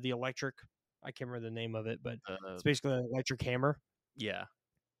the electric. I can't remember the name of it, but Uh, it's basically an electric hammer. yeah.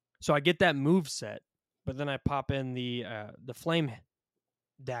 So I get that move set, but then I pop in the flame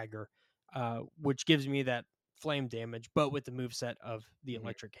dagger, which gives me that flame damage, but with the move set of the Mhm.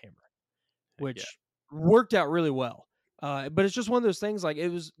 electric hammer, Heck yeah. which worked out really well. But it's just one of those things. Like it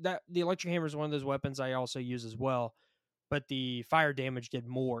was that the electric hammer is one of those weapons I also use as well, but the fire damage did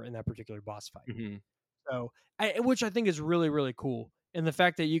more in that particular boss fight. Mhm. So, which I think is really really cool, and the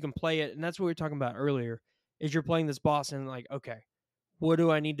fact that you can play it, and that's what we were talking about earlier, is you're playing this boss and like, okay, what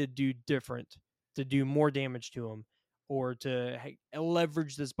do I need to do different to do more damage to him, or to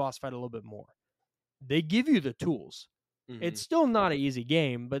leverage this boss fight a little bit more? They give you the tools. It's Mhm. still not an easy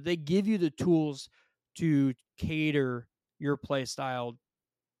game, but they give you the tools to cater your play style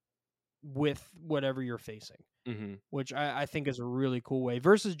with whatever you're facing, Mhm. which I think is a really cool way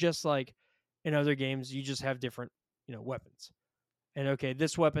versus just like in other games, you just have different, weapons. And okay,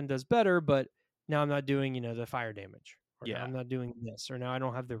 this weapon does better, but now I'm not doing, the fire damage, or now Yeah. I'm not doing this, or now I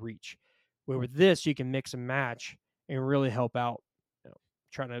don't have the reach. Where with this, you can mix and match and really help out,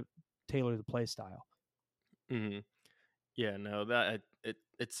 trying to tailor the play style. Mhm. Yeah, no, that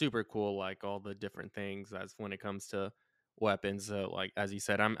it's super cool, like all the different things as when it comes to weapons. So, like as you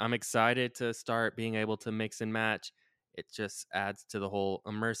said, I'm excited to start being able to mix and match. It just adds to the whole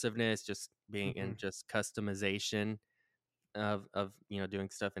immersiveness, just being Hmm. in just customization of doing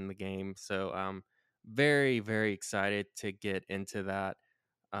stuff in the game. So very very excited to get into that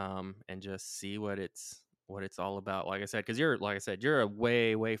and just see what it's all about. Like I said, because you're like I said, you're a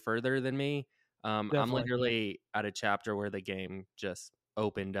way further than me. I'm Definitely. literally at a chapter where the game just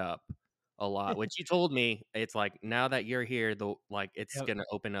opened up a lot. Which you told me, it's like now that you're here, the like it's Yep. gonna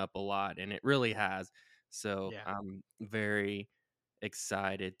open up a lot, and it really has. So Yeah. I'm very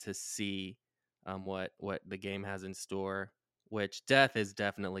excited to see what the game has in store. Which death is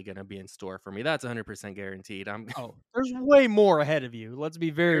definitely going to be in store for me. That's 100% guaranteed. I'm Oh, there's way more ahead of you. Let's be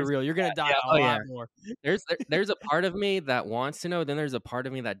very there's real. You're gonna die yeah, a oh yeah. lot more. There's a part of me that wants to know, then there's a part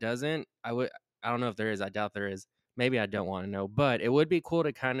of me that doesn't. I don't know if there is. I doubt there is. Maybe I don't want to know, but it would be cool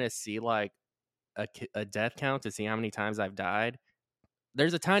to kind of see like a death count to see how many times I've died.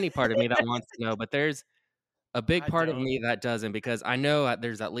 There's a tiny part of me that wants to know, but there's a big I part of don't. me that doesn't because I know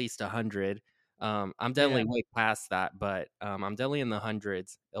there's at least 100. I'm Yeah. definitely way past that, but I'm definitely in the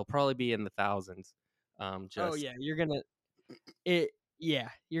hundreds. It'll probably be in the thousands. Oh Just yeah. You're gonna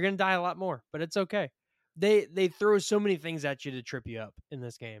die a lot more, but it's okay. They throw so many things at you to trip you up in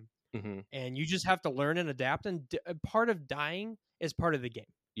this game, hmm and you just have to learn and adapt. And part of dying is part of the game.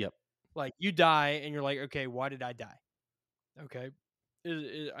 yep. Like you die, and you're like, okay, why did I die? Okay,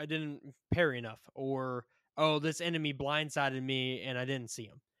 I didn't parry enough, or oh, this enemy blindsided me and I didn't see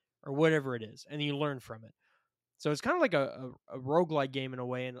him, or whatever it is, and you learn from it. So it's kind of like a roguelike game in a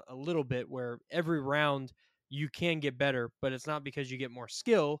way, and a little bit where every round you can get better, but it's not because you get more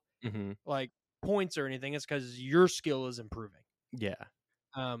skill, Hmm. like points or anything. It's because your skill is improving. Yeah.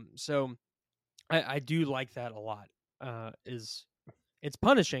 So I do like that a lot. Is it's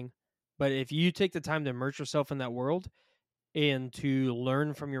punishing, but if you take the time to immerse yourself in that world and to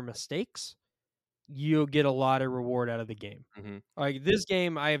learn from your mistakes, you'll get a lot of reward out of the game. Hmm. Like this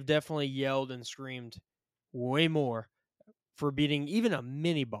game, I have definitely yelled and screamed way more for beating even a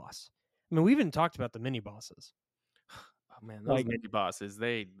mini boss. I mean, we even talked about the mini bosses. Oh man, those Like mini bosses,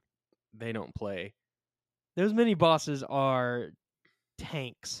 they don't play. those mini bosses are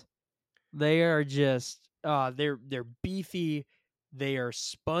tanks. They are just they're beefy. They are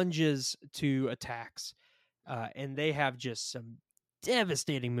sponges to attacks, and they have just some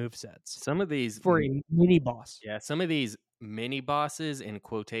devastating move sets Some of these for a mini boss. Yeah, some of these mini bosses in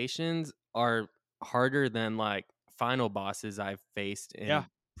quotations are harder than like final bosses I've faced Yeah,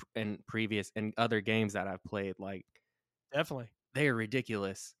 in previous in other games that I've played. Like definitely. they are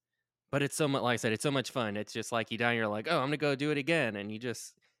ridiculous. But it's so much like I said, it's so much fun. It's just like you die and you're like, "Oh, I'm going to go do it again." And you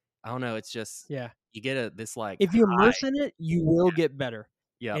just I don't know, it's just Yeah. you get this like If you high. immerse in it, you will get better.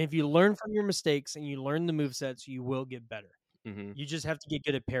 Yep. And if you learn from your mistakes and you learn the move sets, you will get better. Mhm. You just have to get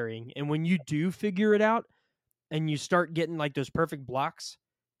good at parrying. And when you do figure it out and you start getting like those perfect blocks,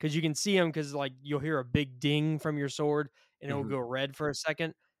 because you can see them, because like you'll hear a big ding from your sword and it'll Mhm. go red for a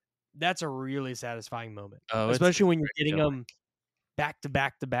second. That's a really satisfying moment, Oh, especially it's when you're great getting feeling. them back to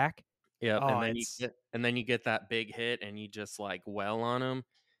back to back. Yep, Oh, it's and then you get that big hit and you just like well on them.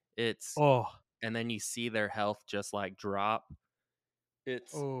 It's oh, and then you see their health just like drop.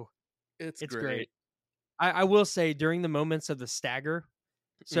 It's oh, it's it's great. great. I will say during the moments of the stagger,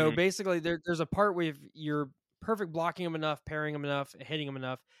 so Mhm. basically there's a part where if you're perfect blocking them enough, parrying them enough, hitting them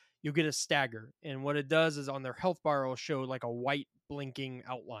enough, you'll get a stagger. And what it does is on their health bar will show like a white blinking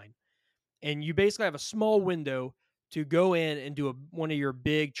outline. And you basically have a small window to go in and do one of your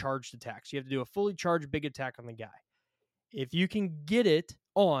big charged attacks. You have to do a fully charged big attack on the guy. If you can get it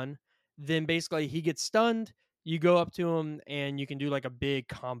on, then basically he gets stunned. You go up to him and you can do like a big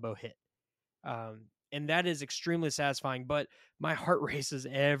combo hit. And that is extremely satisfying. But my heart races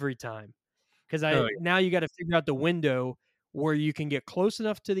every time because Oh, I yeah. now you got to figure out the window where you can get close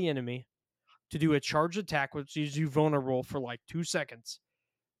enough to the enemy to do a charged attack, which leaves you vulnerable for like 2 seconds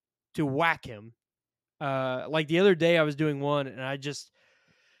to whack him. Like the other day, I was doing one, and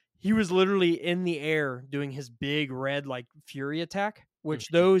he was literally in the air doing his big red like fury attack,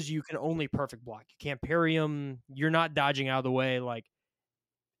 which Mhm. those you can only perfect block. You can't parry them. You're not dodging out of the way. Like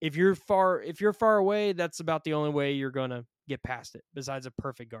if you're far away, that's about the only way you're gonna get past it. Besides a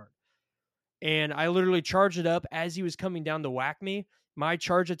perfect guard. And I literally charged it up as he was coming down to whack me. My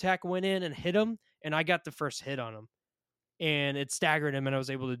charge attack went in and hit him, and I got the first hit on him. And it staggered him, and I was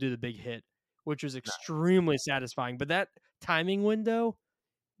able to do the big hit, which was extremely satisfying. But that timing window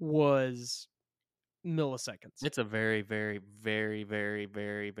was milliseconds. It's a very, very, very, very,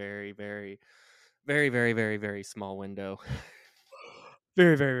 very, very, very, very, very, very, very small window.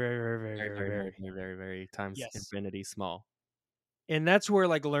 Very, very, very, very, very, Very, very, very, very, very. very, very, very times Yes. infinity small. And that's where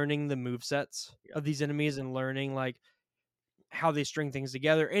like learning the move sets Yeah. of these enemies and learning like how they string things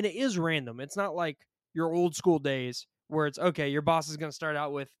together. And it is random. It's not like your old school days where it's okay, your boss is going to start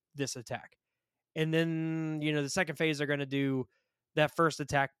out with this attack. And then, the second phase they're going to do that first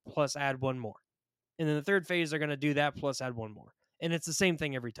attack plus add one more. And then the third phase they're going to do that plus add one more. And it's the same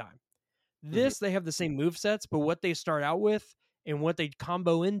thing every time. Mhm. This they have the same move sets, but what they start out with and what they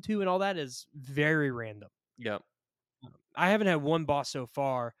combo into and all that is very random. Yep. I haven't had one boss so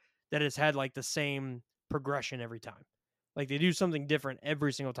far that has had like the same progression every time. Like they do something different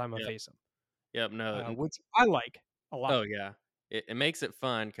every single time I Yep. face them, Yep. No. which I like a lot. Oh yeah, it makes it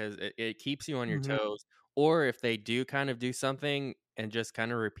fun because it keeps you on your Mhm. toes. Or if they do kind of do something and just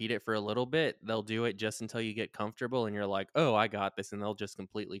kind of repeat it for a little bit, they'll do it just until you get comfortable and you're like, "Oh, I got this," and they'll just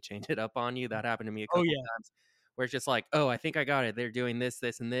completely change it up on you. That happened to me a Oh couple yeah. times, where it's just like, "Oh, I think I got it. They're doing this,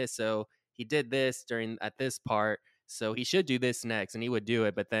 this, and this, so he did this during at this part, so he should do this next," and he would do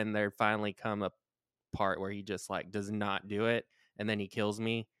it. But then there finally come a part where he just like does not do it, and then he kills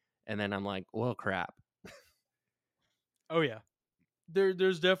me, and then I'm like, "Well, crap." Oh yeah.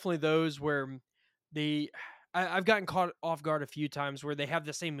 There's definitely those where they I've gotten caught off guard a few times where they have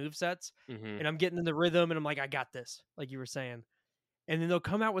the same move sets Hmm. and I'm getting in the rhythm and I'm like, I got this, like you were saying. And then they'll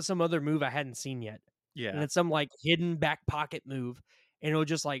come out with some other move I hadn't seen yet. And Yeah. it's some like hidden back pocket move. And it'll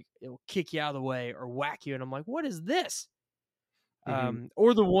kick you out of the way or whack you. And I'm like, what is this? Hmm.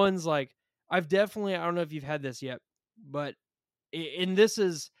 Or the ones like I don't know if you've had this yet, but and this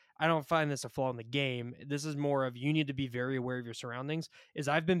is I don't find this a flaw in the game. This is more of you need to be very aware of your surroundings. Is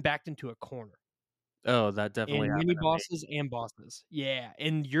I've been backed into a corner Oh, that definitely in mini happened to me. bosses and bosses. Yeah,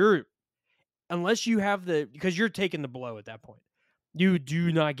 and you're unless you have the because you're taking the blow at that point. You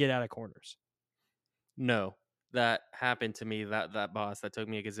do not get out of corners. No, that happened to me, that boss that took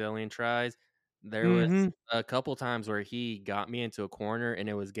me a gazillion tries. There was Mhm. a couple times where he got me into a corner and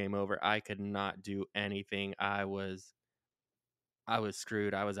it was game over. I could not do anything. I was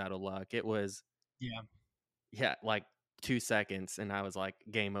screwed. I was out of luck. It was Yeah. yeah, like 2 seconds and I was like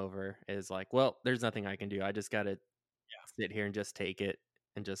game over. Is like, well, there's nothing I can do. I just got to sit here and just take it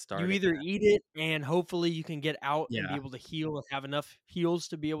and just You start either again. eat it and hopefully you can get out and be Yeah. able to heal and have enough heals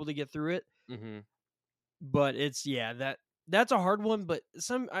to be able to get through it. Mhm. But it's yeah, that's a hard one. But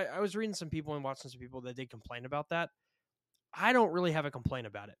I was reading some people and watching some people that did complain about that. I don't really have a complaint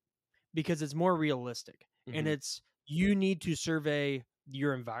about it because it's more realistic and Mhm. it's you need to survey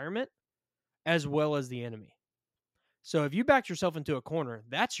your environment as well as the enemy. So if you backed yourself into a corner,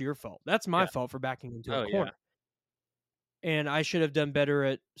 that's your fault. That's my Yeah. fault for backing into a Oh yeah. corner. And I should have done better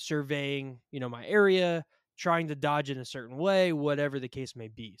at surveying, my area, trying to dodge in a certain way, whatever the case may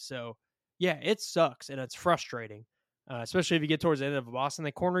be. So, yeah, it sucks and it's frustrating, especially if you get towards the end of a boss and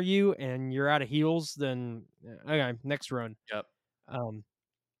they corner you and you're out of heals. Then okay, next run. Yep. Um,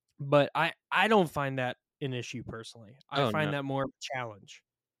 but I don't find that an issue personally. I Oh no. find that more of a challenge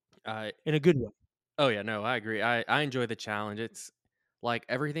I in a good way. Oh yeah, no, I agree. I enjoy the challenge. It's like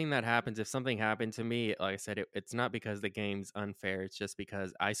everything that happens. If something happened to me, like I said, it's not because the game's unfair. It's just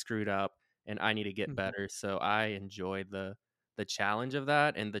because I screwed up and I need to get Mhm. better. So I enjoy the challenge of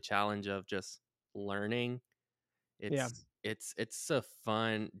that and the challenge of just learning. Yeah. It's a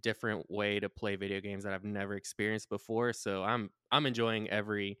fun, different way to play video games that I've never experienced before. So I'm enjoying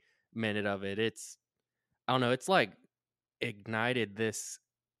every minute of it. It's I don't know. It's like ignited this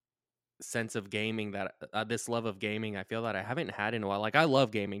sense of gaming that this love of gaming I feel that I haven't had in a while. Like I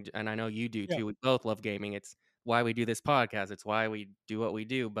love gaming and I know you do Yeah. too. We both love gaming. It's why we do this podcast. It's why we do what we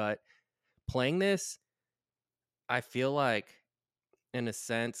do. But playing this, I feel like in a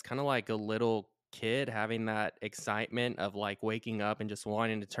sense kind of like a little kid having that excitement of like waking up and just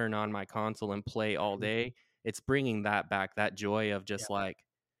wanting to turn on my console and play all Mhm. day. It's bringing that back, that joy of Yeah. just like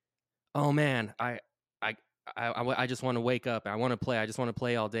oh man, I I just wanna wake up, I wanna play, I just wanna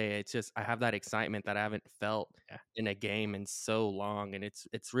play all day. It's just I have that excitement that I haven't felt Yeah. in a game in so long, and it's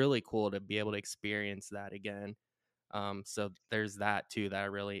really cool to be able to experience that again. So there's that too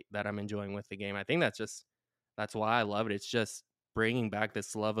that I'm enjoying with the game. I think that's why I love it. It's just bringing back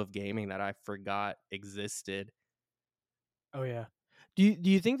this love of gaming that I forgot existed. Oh yeah. Do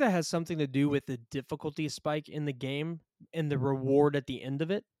you think that has something to do with the difficulty spike in the game and the reward at the end of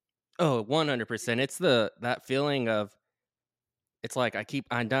it? Oh, 100%. It's that feeling of it's like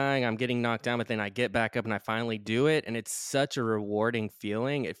I'm dying, I'm getting knocked down, but then I get back up and I finally do it, and it's such a rewarding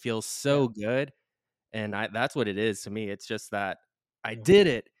feeling. It feels Yeah. so good, and I that's what it is to me. It's just that I Yeah. did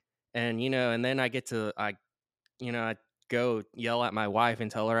it, and, and then I go yell at my wife and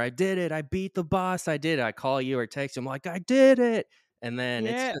tell her, "I did it, I beat the boss, I did it." I call you or text you, I'm like, "I did it," and then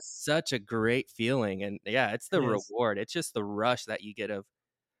it's Yeah, just such a great feeling, and yeah, it's it the is. reward. It's just the rush that you get of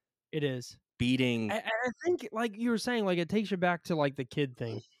It is. beating I think, like you were saying, like, it takes you back to, like, the kid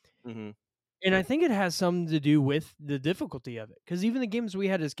thing, Mhm. and I think it has something to do with the difficulty of it. Because even the games we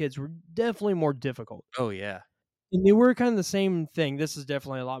had as kids were definitely more difficult, Oh, yeah. and they were kinda the same thing. This is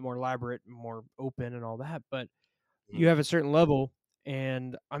definitely a lot more elaborate, more open and all that, but you Mhm. have a certain level,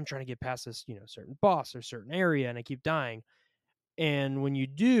 and I'm trying to get past this, certain boss or certain area, and I keep dying. And when you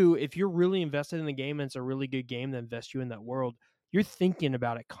do, if you're really invested in the game and it's a really good game that invests you in that world, you're thinking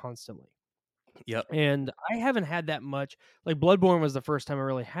about it constantly. Yep. And I haven't had that much. Like Bloodborne was the first time I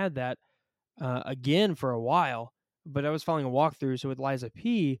really had that again for a while, but I was following a walkthrough. So with Liza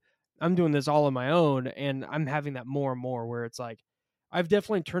P, I'm doing this all on my own, and I'm having that more and more where it's like I've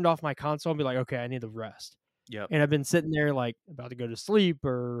definitely turned off my console and be like, okay, I need to rest. Yep. And I've been sitting there like about to go to sleep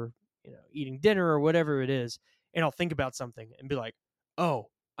or eating dinner or whatever it is, and I'll think about something and be like,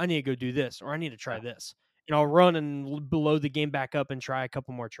 "Oh, I need to go do this or I need to try Yeah. this." And I'll run and load the game back up and try a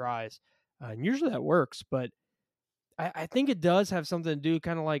couple more tries. And usually that works, but I think it does have something to do,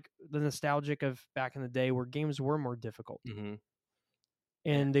 kind of like the nostalgic of back in the day where games were more difficult Mhm.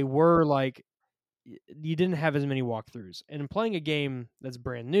 Yeah. and they were like you didn't have as many walkthroughs. And in playing a game that's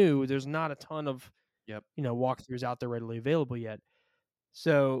brand new, there's not a ton of Yep. walkthroughs out there readily available yet.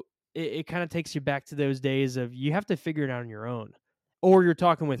 So it kind of takes you back to those days of you have to figure it out on your own, or you're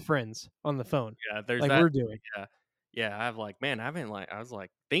talking with friends on the phone, Yeah, there's like that we're doing. yeah. Yeah, I've like man, I haven't I was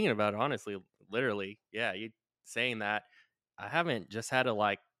like thinking about it honestly, literally. Yeah, you saying that I haven't just had to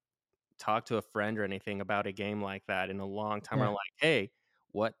like talked to a friend or anything about a game like that in a long time. Or Yeah. like, hey,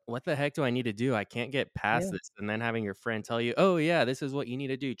 what the heck do I need to do? I can't get past Yeah. this. And then having your friend tell you, oh yeah, this is what you need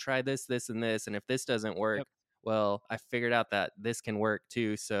to do. Try this, this, and this. And if this doesn't work, Yep. well, I figured out that this can work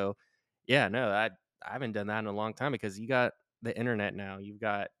too. So yeah, no, I haven't done that in a long time because you got the internet now. You've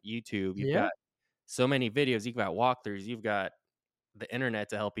got YouTube. You've Yeah. got so many videos. You've got walkthroughs. You've got the internet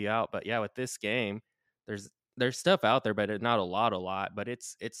to help you out. But yeah, with this game, there's there's stuff out there, but not a lot. But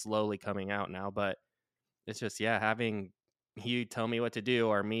it's slowly coming out now. But it's just yeah, having you tell me what to do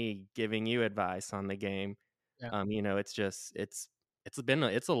or me giving you advice on the game. Yeah. It's just it's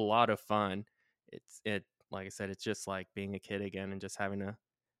a lot of fun. It like I said, it's just like being a kid again and just having to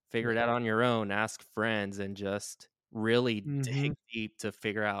figure it Yeah. out on your own, ask friends, and just really Mhm. dig deep to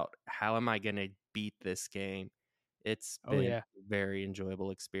figure out how am I gonna beat this game. It's Oh, been yeah. a very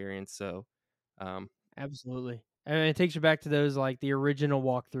enjoyable experience. So, um, Absolutely. And it takes you back to those, like, the original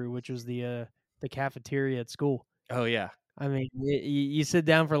walkthrough, which was the cafeteria at school. oh yeah, I mean, you sit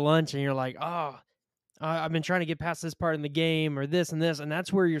down for lunch and you're like, "Oh, I've been trying to get past this part in the game or this and this," and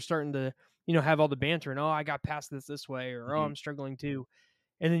that's where you're starting to, have all the banter and, "Oh, I got past this way," or, "Oh, mhm, I'm struggling too."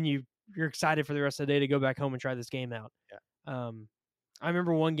 And then you're excited for the rest of the day to go back home and try this game out. yeah, Um, I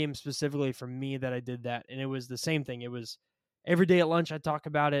remember one game specifically for me that I did that, and it was the same thing. It was every day at lunch I'd talk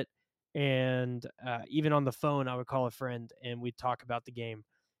about it, and even on the phone I would call a friend and we'd talk about the game,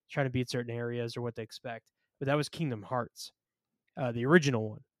 trying to beat certain areas or what to expect. But that was Kingdom Hearts, the original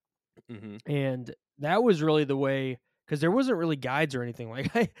one, mhm, and that was really the way because there wasn't really guides or anything.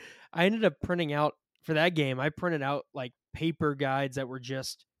 Like I ended up printing out for that game. I printed out like paper guides that were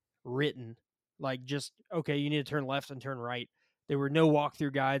just written, like just okay, you need to turn left and turn right. There were no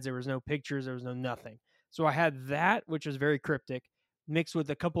walkthrough guides. There was no pictures. There was no nothing. So I had that, which was very cryptic, mixed with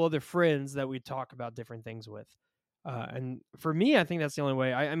a couple other friends that we'd talk about different things with. And for me, I think that's the only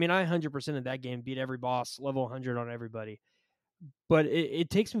way. I mean, I 100% of that game, beat every boss, level 100 on everybody. But it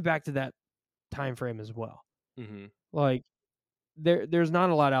takes me back to that time frame as well. mhm, Like there's not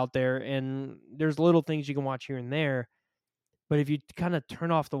a lot out there, and there's little things you can watch here and there. But if you kind of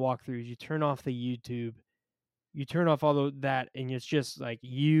turn off the walkthroughs, you turn off the YouTube, you turn off all that, and it's just like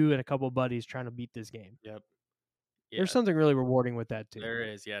you and a couple buddies trying to beat this game. yep, There's yeah, something really rewarding with that too. there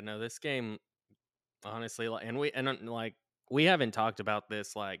is, yeah, no, this game honestly, like we haven't talked about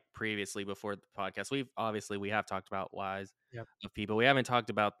this like previously before the podcast. We have talked about lies Yep. of people. We haven't talked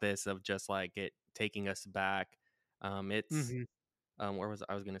about this of just like it taking us back. It's Hmm. where was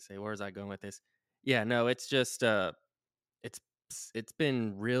I was gonna say where was I going with this? Yeah, no, it's just it's it's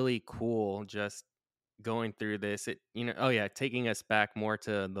been really cool just going through this. Oh yeah, taking us back more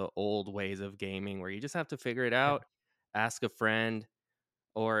to the old ways of gaming where you just have to figure it Yeah. out, ask a friend,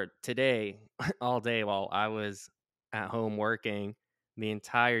 or today, all day while I was at home working, the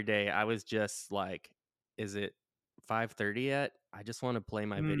entire day, I was just like, "Is it 5:30 yet? I just wanna play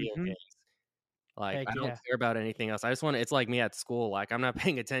my video Hmm. games." Like, I Heck don't yeah. care about anything else. I just wanna it's like me at school, like, I'm not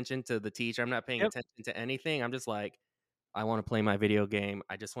paying attention to the teacher, I'm not paying Yep. attention to anything, I'm just like, "I wanna play my video game,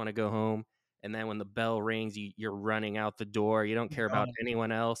 I just wanna go home," and then when the bell rings, you're running out the door, you don't care about Gone.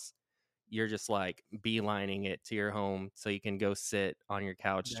 anyone else. You're just like beelining it to your home so you can go sit on your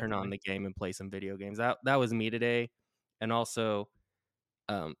couch, turn on Definitely. the game, and play some video games. That was me today. And also,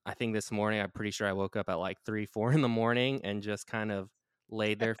 I think this morning, I'm pretty sure I woke up at like 3, 4 in the morning and just kind of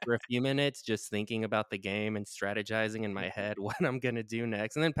laid there for a few minutes, just thinking about the game and strategizing in my head what I'm gonna do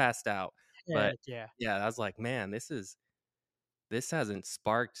next, and then passed out. But Heck yeah. yeah, I was like, man, this hasn't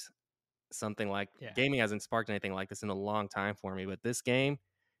sparked something like Yeah. gaming hasn't sparked anything like this in a long time for me. But this game,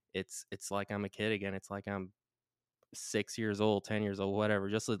 it's like I'm a kid again. It's like I'm 6 years old, 10 years old, whatever,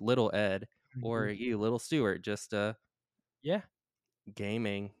 just a little Ed or Mhm. you, little Stuart, just, Yeah.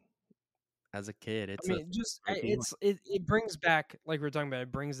 gaming as a kid. I It's a mean, just fun feeling. it brings back like we are talking about.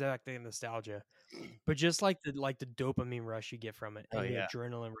 It brings back the nostalgia. But just like the dopamine rush you get from it Oh, and the yeah.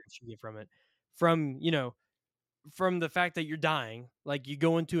 adrenaline rush you get from it, from, from the fact that you're dying, like you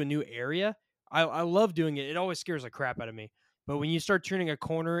go into a new area. I love doing it. It always scares the crap out of me. But when you start turning a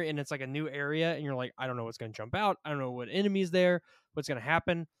corner and it's like a new area and you're like, I don't know what's going to jump out. I don't know what enemy's there, what's going to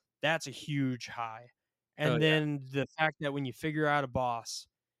happen. That's a huge high. Oh, And yeah. then the fact that when you figure out a boss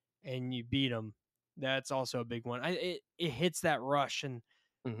and you beat them, that's also a big one. It hits that rush and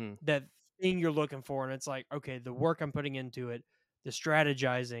Mhm. that thing you're looking for, and it's like, okay, the work I'm putting into it, the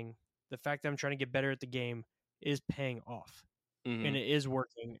strategizing, the fact that I'm trying to get better at the game is paying off, and Mhm. it is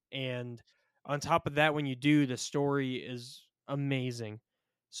working. And on top of that, when you do, the story is amazing.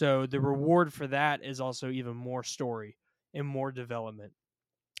 So the reward for that is also even more story and more development.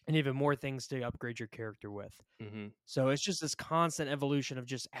 and even more things to upgrade your character with. Mm-hmm. So it's just this constant evolution of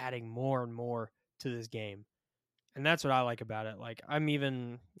just adding more and more to this game. And that's what I like about it. Like I'm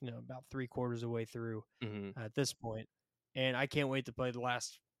even, about 3/4 of the way through Mm-hmm. at this point, and I can't wait to play the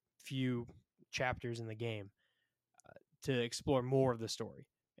last few chapters in the game to explore more of the story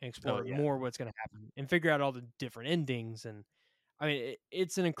and Oh explore yeah. more what's going to happen and figure out all the different endings. And I mean,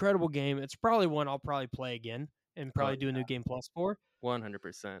 it's an incredible game. It's probably one I'll probably play again and Oh probably do a new game plus for.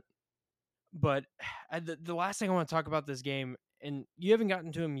 100%. But the last thing I want to talk about this game, and you haven't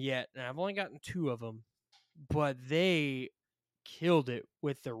gotten to them yet, and I've only gotten 2 of them, but they killed it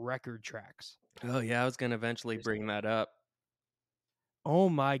with the record tracks. Oh yeah, I was gonna eventually This bring game. that up. Oh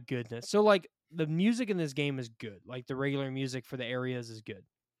my goodness. So like the music in this game is good. Like the regular music for the areas is good.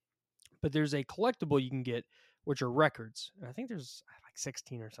 But there's a collectible you can get which are records. And I think there's like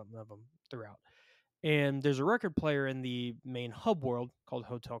 16 or something of them throughout. And there's a record player in the main hub world called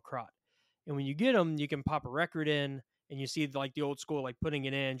Hotel Krat. And when you get them, you can pop a record in and you see like the old school like putting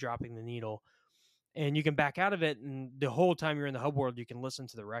it in, dropping the needle. And you can back out of it and the whole time you're in the hub world you can listen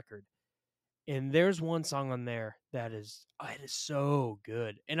to the record. And there's one song on there that is it is so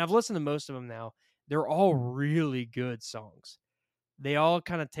good. And I've listened to most of them now. They're all really good songs. They all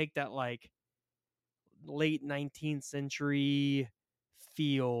kind of take that like late 19th century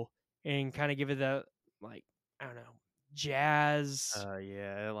feel and kind of give it that like I don't know, jazz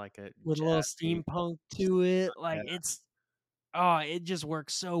Yeah, like a with a little jazzy. steampunk to it. Yeah. Like it just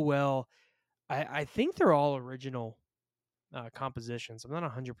works so well. I think they're all original compositions. I'm not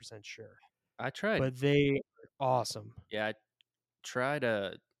 100% sure, I tried. but they are awesome. Yeah, I tried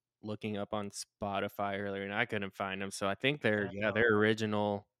looking up on Spotify earlier, and I couldn't find them. So I think they're I yeah know. they're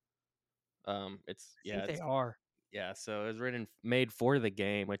original. It's I think yeah they it's are. yeah. So it was made for the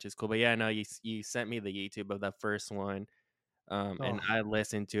game, which is cool. But yeah, no, you sent me the YouTube of the first one, and Oh, I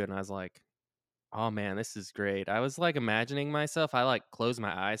listened to it, and I was like, oh man, this is great. I was like imagining myself. I like closed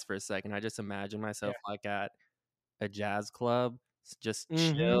my eyes for a second. I just imagined yeah. myself like at a jazz club, just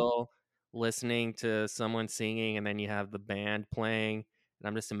Mhm. chill, listening to someone singing, and then you have the band playing. And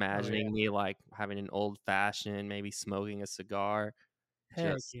I'm just Oh yeah. imagining me like having an old fashioned, maybe smoking a cigar,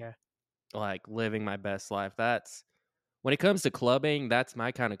 Heck just yeah. like living my best life. That's when it comes to clubbing, that's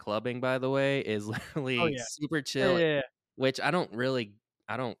my kind of clubbing, by the way, is Oh literally yeah. super Yeah, chill, yeah, yeah. which I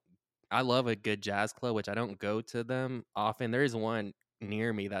don't, I love a good jazz club, which I don't go to them often. There is one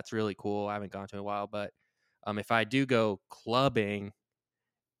near me that's really cool. I haven't gone to in a while, but if I do go clubbing,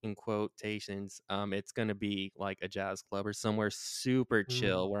 in quotations, it's gonna be like a jazz club or somewhere super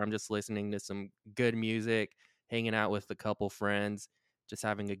Mm, chill where I'm just listening to some good music, hanging out with a couple friends, just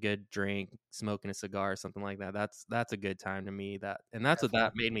having a good drink, smoking a cigar or something like that. That's a good time to me. That's what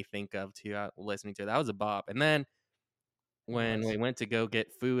that definitely. made me think of too. Listening to it. That was a bop. And then It when we was. went to go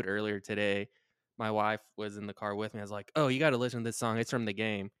get food earlier today, my wife was in the car with me. I was like, "Oh, you got to listen to this song. It's from the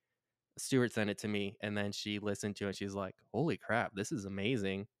game." Stuart sent it to me, and then she listened to it, and she's like, "Holy crap, this is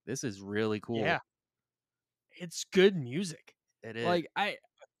amazing. This is really cool." Yeah. It's good music. It is. Like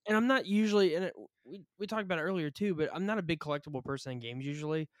and I'm not usually and we talked about it earlier too, but I'm not a big collectible person in games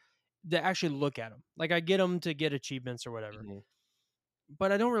usually to actually look at them. Like I get them to get achievements or whatever, Mhm.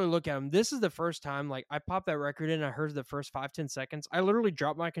 but I don't really look at them. This is the first time like I popped that record in, I heard the first 5-10 seconds. I literally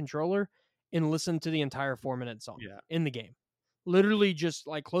dropped my controller and listened to the entire 4-minute song Yeah. in the game. Literally just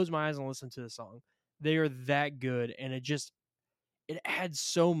like close my eyes and listen to the song. They are that good and it adds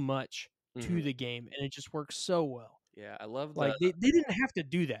so much to Mhm. the game and it just works so well. Yeah, I love the Like, they didn't have to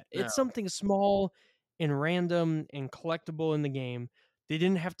do that. no. It's something small and random and collectible in the game. They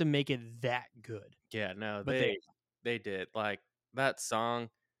didn't have to make it that good, Yeah, no, but they they did. Like, that song,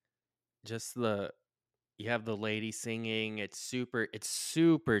 just the you have the lady singing, it's super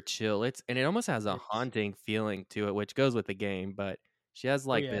chill. It almost has a it is. haunting feeling to it, which goes with the game, but she has,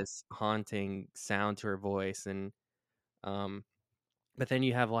 Oh, like, yeah. this haunting sound to her voice, and, um but then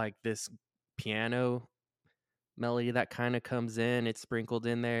you have, like, this piano melody that kinda comes in, it's sprinkled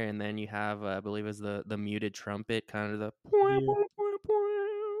in there, and then you have, I believe it's the muted trumpet, kind of the Yeah.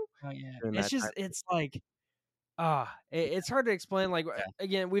 Oh, yeah. doing It's that just type. it's like, it's hard to explain, like, Yeah,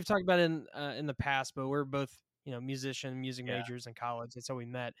 again, we've talked about it in the past, but we're both, music yeah, majors in college. That's how we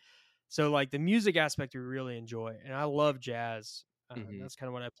met. So, like, the music aspect we really enjoy, and I love jazz. mhm, That's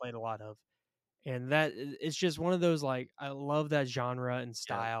kinda what I played a lot of. And that it's just one of those like I love that genre and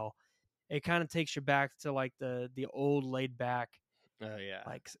yeah, style. It kind of takes you back to like the old laid back oh, yeah,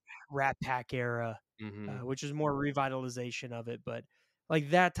 like Rat Pack era, mhm, which is more revitalization of it, but like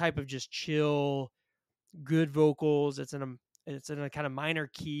that type of just chill, good vocals. It's in a kind of minor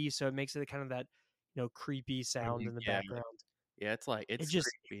key, so it makes it kind of that creepy sound mhm, in the yeah. background. Yeah, it's like It it's just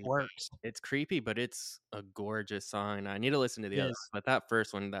creepy. works. It's creepy, but it's a gorgeous song. I need to listen to It the other is. ones, but that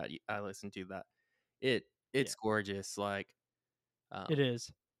first one that I listened to, that it Yeah, it's gorgeous. Like, um, it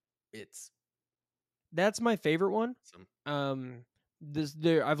is. it's That's my favorite one. some Um, this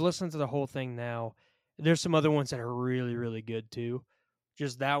there I've listened to the whole thing now. There's some other ones that are really, really good too.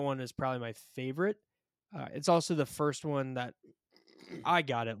 Just that one is probably my favorite. It's also the first one that I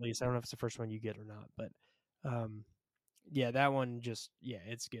got, at least. I don't know if it's the first one you get or not, but um, yeah, that one just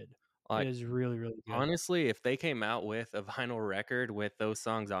it's good. It like is really, really good. honestly, if they came out with a vinyl record with those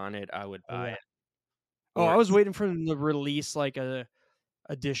songs on it, I would Oh buy yeah. it. Oh, Or I was waiting for them to release like a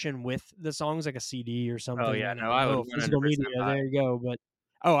edition with the songs, like a CD or oh something. yeah, I no, don't I would know, physical 100% media. buy There it. you go. But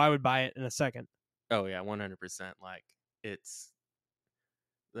oh, I would buy it in a second. Oh yeah, 100%. Like it's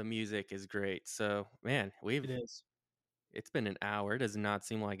the music is great. So man, It is. it's been an hour. It does not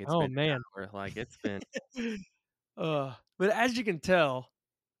seem like it's Oh been man. an hour. Like it's been But as you can tell,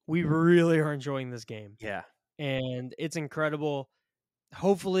 we really are enjoying this game, yeah. and it's incredible.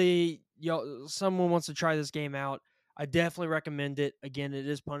 Hopefully, y'all someone wants to try this game out. I definitely recommend it. Again, it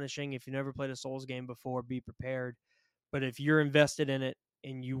is punishing. If you never played a Souls game before, be prepared. But if you're invested in it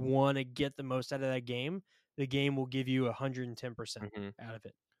and you want to get the most out of that game, the game will give you 110% Mhm. out of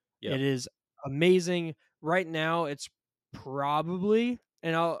it. Yep. It is amazing. Right now, it's probably,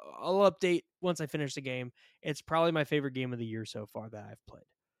 and I'll update once I finish the game. It's probably my favorite game of the year so far that I've played.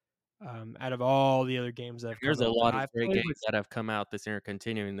 Out of all the other games that have There's come a out that lot of I've great played, games which that have come out this year,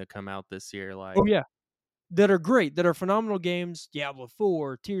 continuing to come out this year. Like oh yeah, that are great, that are phenomenal games. Diablo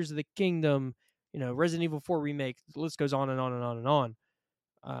 4, Tears of the Kingdom, Resident Evil 4 remake. The list goes on and on and on and on.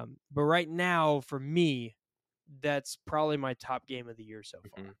 But right now, for me, that's probably my top game of the year so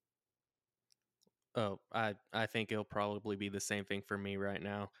far. mhm. Oh, I think it'll probably be the same thing for me right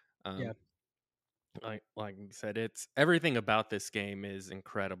now. Yeah, Um, like you said, it's everything about this game is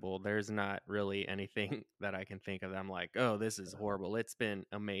incredible. There's not really anything that I can think of that I'm like, oh, this is horrible. It's been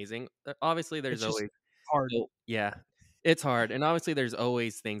amazing. Obviously, there's it's just always hard. yeah, it's hard, and obviously there's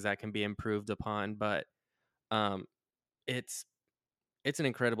always things that can be improved upon, but um, it's it's an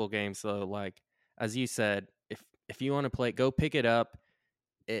incredible game. So like as you said, if you want to play, go pick it up.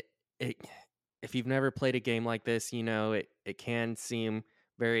 It it if you've never played a game like this, it can seem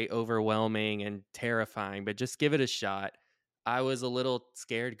very overwhelming and terrifying, but just give it a shot. I was a little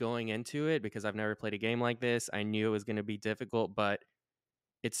scared going into it because I've never played a game like this. I knew it was going to be difficult, but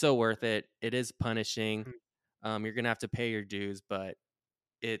it's so worth it. It is punishing. Mm, You're going to have to pay your dues, but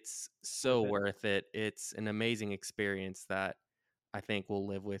it's so worth it. worth it. It's an amazing experience that I think will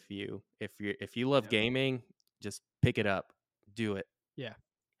live with you. If you love Yeah, gaming, just pick it up. Do it. yeah.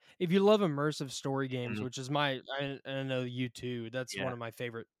 If you love immersive story games, Mhm. which is I know you too. That's one Yeah. of my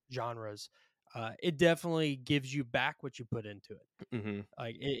favorite genres. It definitely gives you back what you put into it. Mhm.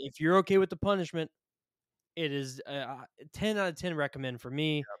 Like if you're okay with the punishment, it is 10 out of 10 recommend for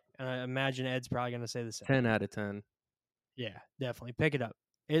me. And I imagine Ed's probably going to say the same. 10 out of 10. Yeah, definitely pick it up.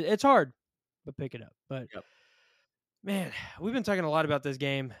 It's hard, but pick it up. But Yep. man, we've been talking a lot about this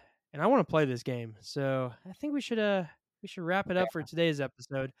game, and I want to play this game. So I think we should wrap it up for today's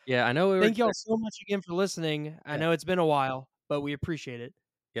episode. Yeah, I know we were Thank y'all gonna so much again for listening. I yeah, know it's been a while, but we appreciate it.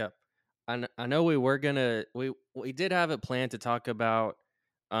 yep. I know we were gonna we did have it planned to talk about,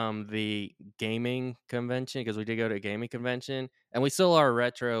 the gaming convention because we did go to a gaming convention, and we still are a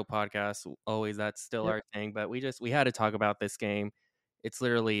retro podcast, always, that's still Yep. our thing, but we had to talk about this game.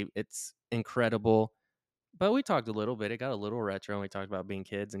 It's incredible, but we talked a little bit, it got a little retro, and we talked about being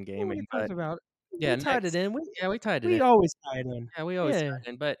kids and Well, we gaming, talked but about yeah, we tied it next in. yeah, we tied it in. We always tie it in. Yeah, we always Yeah. tied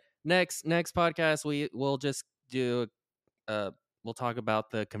in, but next podcast, we'll just do uh we'll talk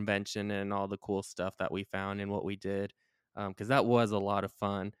about the convention and all the cool stuff that we found and what we did, because that was a lot of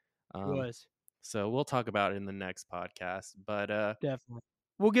fun. It um was. so we'll talk about it in the next podcast, but Definitely.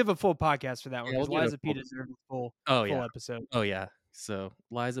 We'll give a full podcast for that one yeah, we'll because give it a Liza P full deserved a full oh yeah full episode. oh yeah so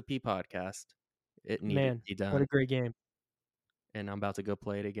Liza P podcast, it needed to Man, be what done, a great game. and I'm about to go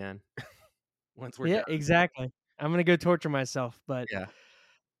play it again once we're Yeah, done. exactly. I'm gonna go torture myself, but Yeah.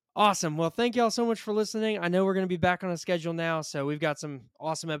 awesome. Well, thank y'all so much for listening. I know we're gonna be back on a schedule now, so we've got some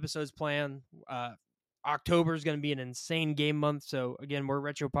awesome episodes planned. October is gonna be an insane game month. So again, we're a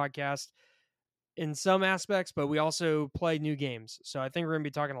retro podcast in some aspects, but we also play new games. So I think we're gonna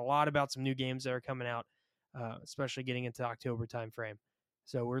be talking a lot about some new games that are coming out, especially getting into October timeframe.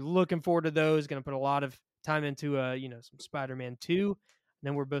 So we're looking forward to those. Going to put a lot of time into some Spider-Man 2. And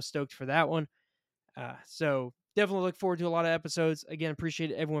then we're both stoked for that one. So definitely look forward to a lot of episodes. Again,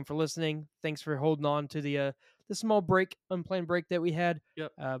 appreciate everyone for listening. Thanks for holding on to the small break, unplanned break that we had.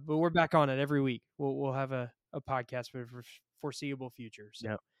 Yep. But we're back on it every week. We'll have a podcast foreseeable future. So,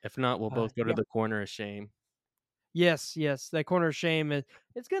 Yep. If not, we'll both go to yeah. the corner of shame. Yes, yes, that corner of shame,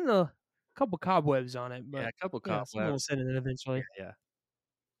 it's getting a couple cobwebs on it, Yeah, but a couple yeah, someone will cobwebs. send it Yeah, eventually. yeah.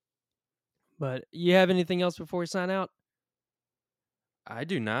 But you have anything else before we sign out? I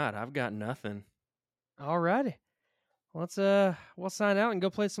do not. I've got nothing. Alrighty. We'll sign out and go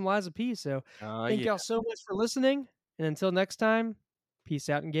play some Lies of P. So Oh, thank yeah. y'all so much for listening. And until next time, peace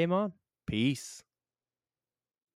out and game on. Peace.